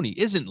Erie County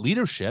isn't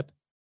leadership.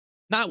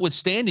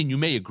 Notwithstanding, you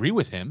may agree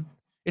with him.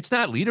 It's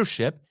not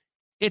leadership.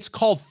 It's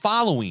called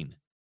following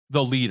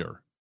the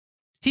leader.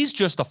 He's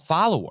just a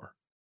follower.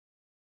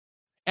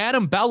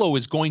 Adam Bello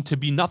is going to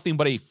be nothing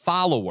but a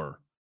follower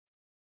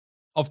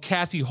of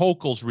Kathy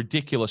Hochul's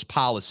ridiculous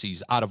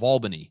policies out of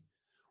Albany,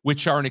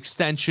 which are an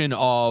extension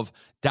of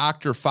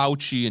Dr.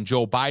 Fauci and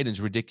Joe Biden's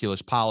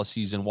ridiculous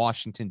policies in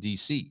Washington,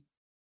 D.C.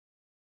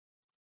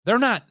 They're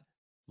not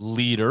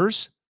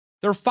leaders.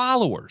 They're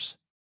followers.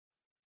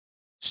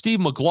 Steve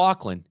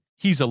McLaughlin,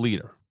 he's a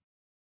leader.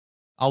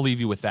 I'll leave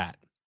you with that.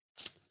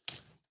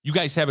 You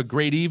guys have a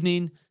great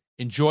evening.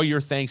 Enjoy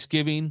your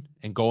Thanksgiving,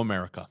 and go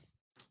America.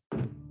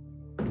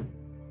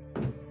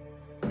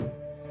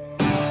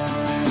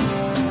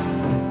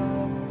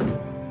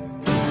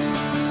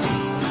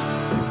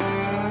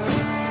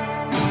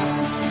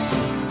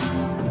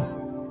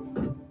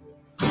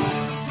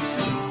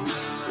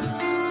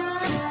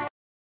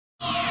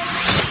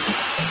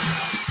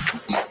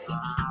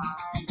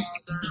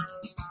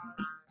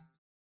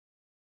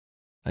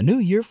 A new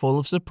year full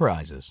of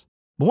surprises.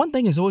 But one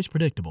thing is always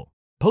predictable.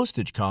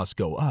 Postage costs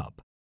go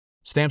up.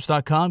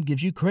 Stamps.com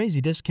gives you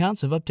crazy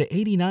discounts of up to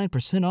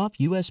 89% off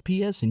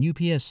USPS and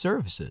UPS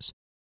services.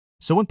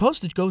 So when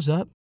postage goes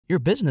up, your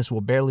business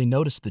will barely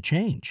notice the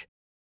change.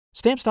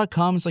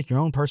 Stamps.com is like your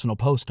own personal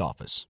post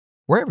office,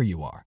 wherever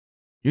you are.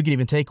 You can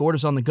even take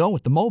orders on the go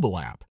with the mobile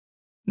app.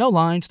 No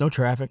lines, no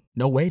traffic,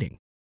 no waiting.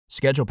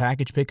 Schedule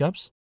package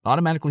pickups,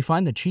 automatically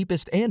find the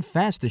cheapest and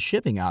fastest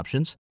shipping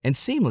options, and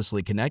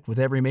seamlessly connect with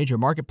every major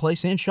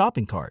marketplace and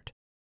shopping cart.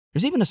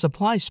 There's even a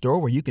supply store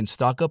where you can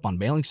stock up on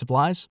mailing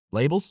supplies,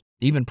 labels,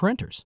 even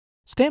printers.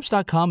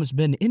 Stamps.com has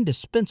been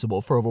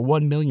indispensable for over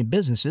 1 million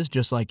businesses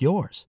just like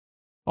yours.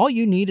 All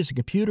you need is a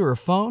computer or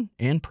phone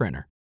and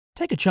printer.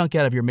 Take a chunk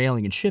out of your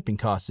mailing and shipping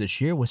costs this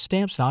year with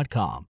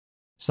Stamps.com.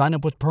 Sign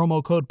up with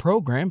promo code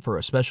PROGRAM for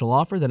a special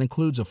offer that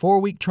includes a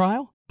 4-week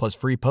trial, plus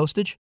free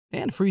postage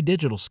and free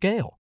digital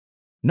scale.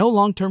 No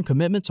long-term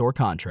commitments or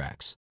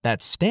contracts.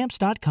 That's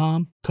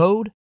Stamps.com,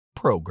 code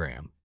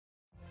PROGRAM.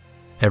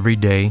 Every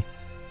day,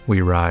 we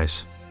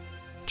rise,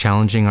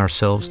 challenging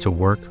ourselves to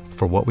work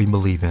for what we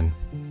believe in.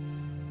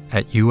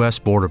 At U.S.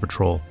 Border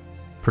Patrol,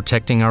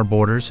 protecting our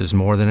borders is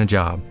more than a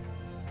job.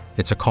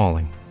 It's a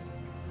calling.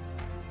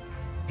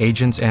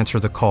 Agents answer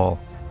the call,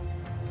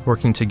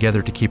 working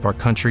together to keep our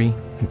country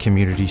and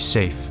communities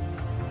safe.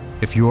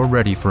 If you're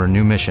ready for a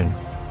new mission,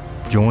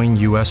 join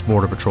U.S.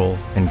 Border Patrol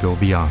and go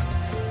beyond.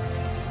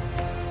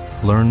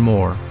 Learn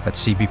more at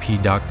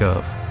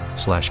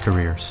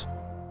cbp.gov/careers.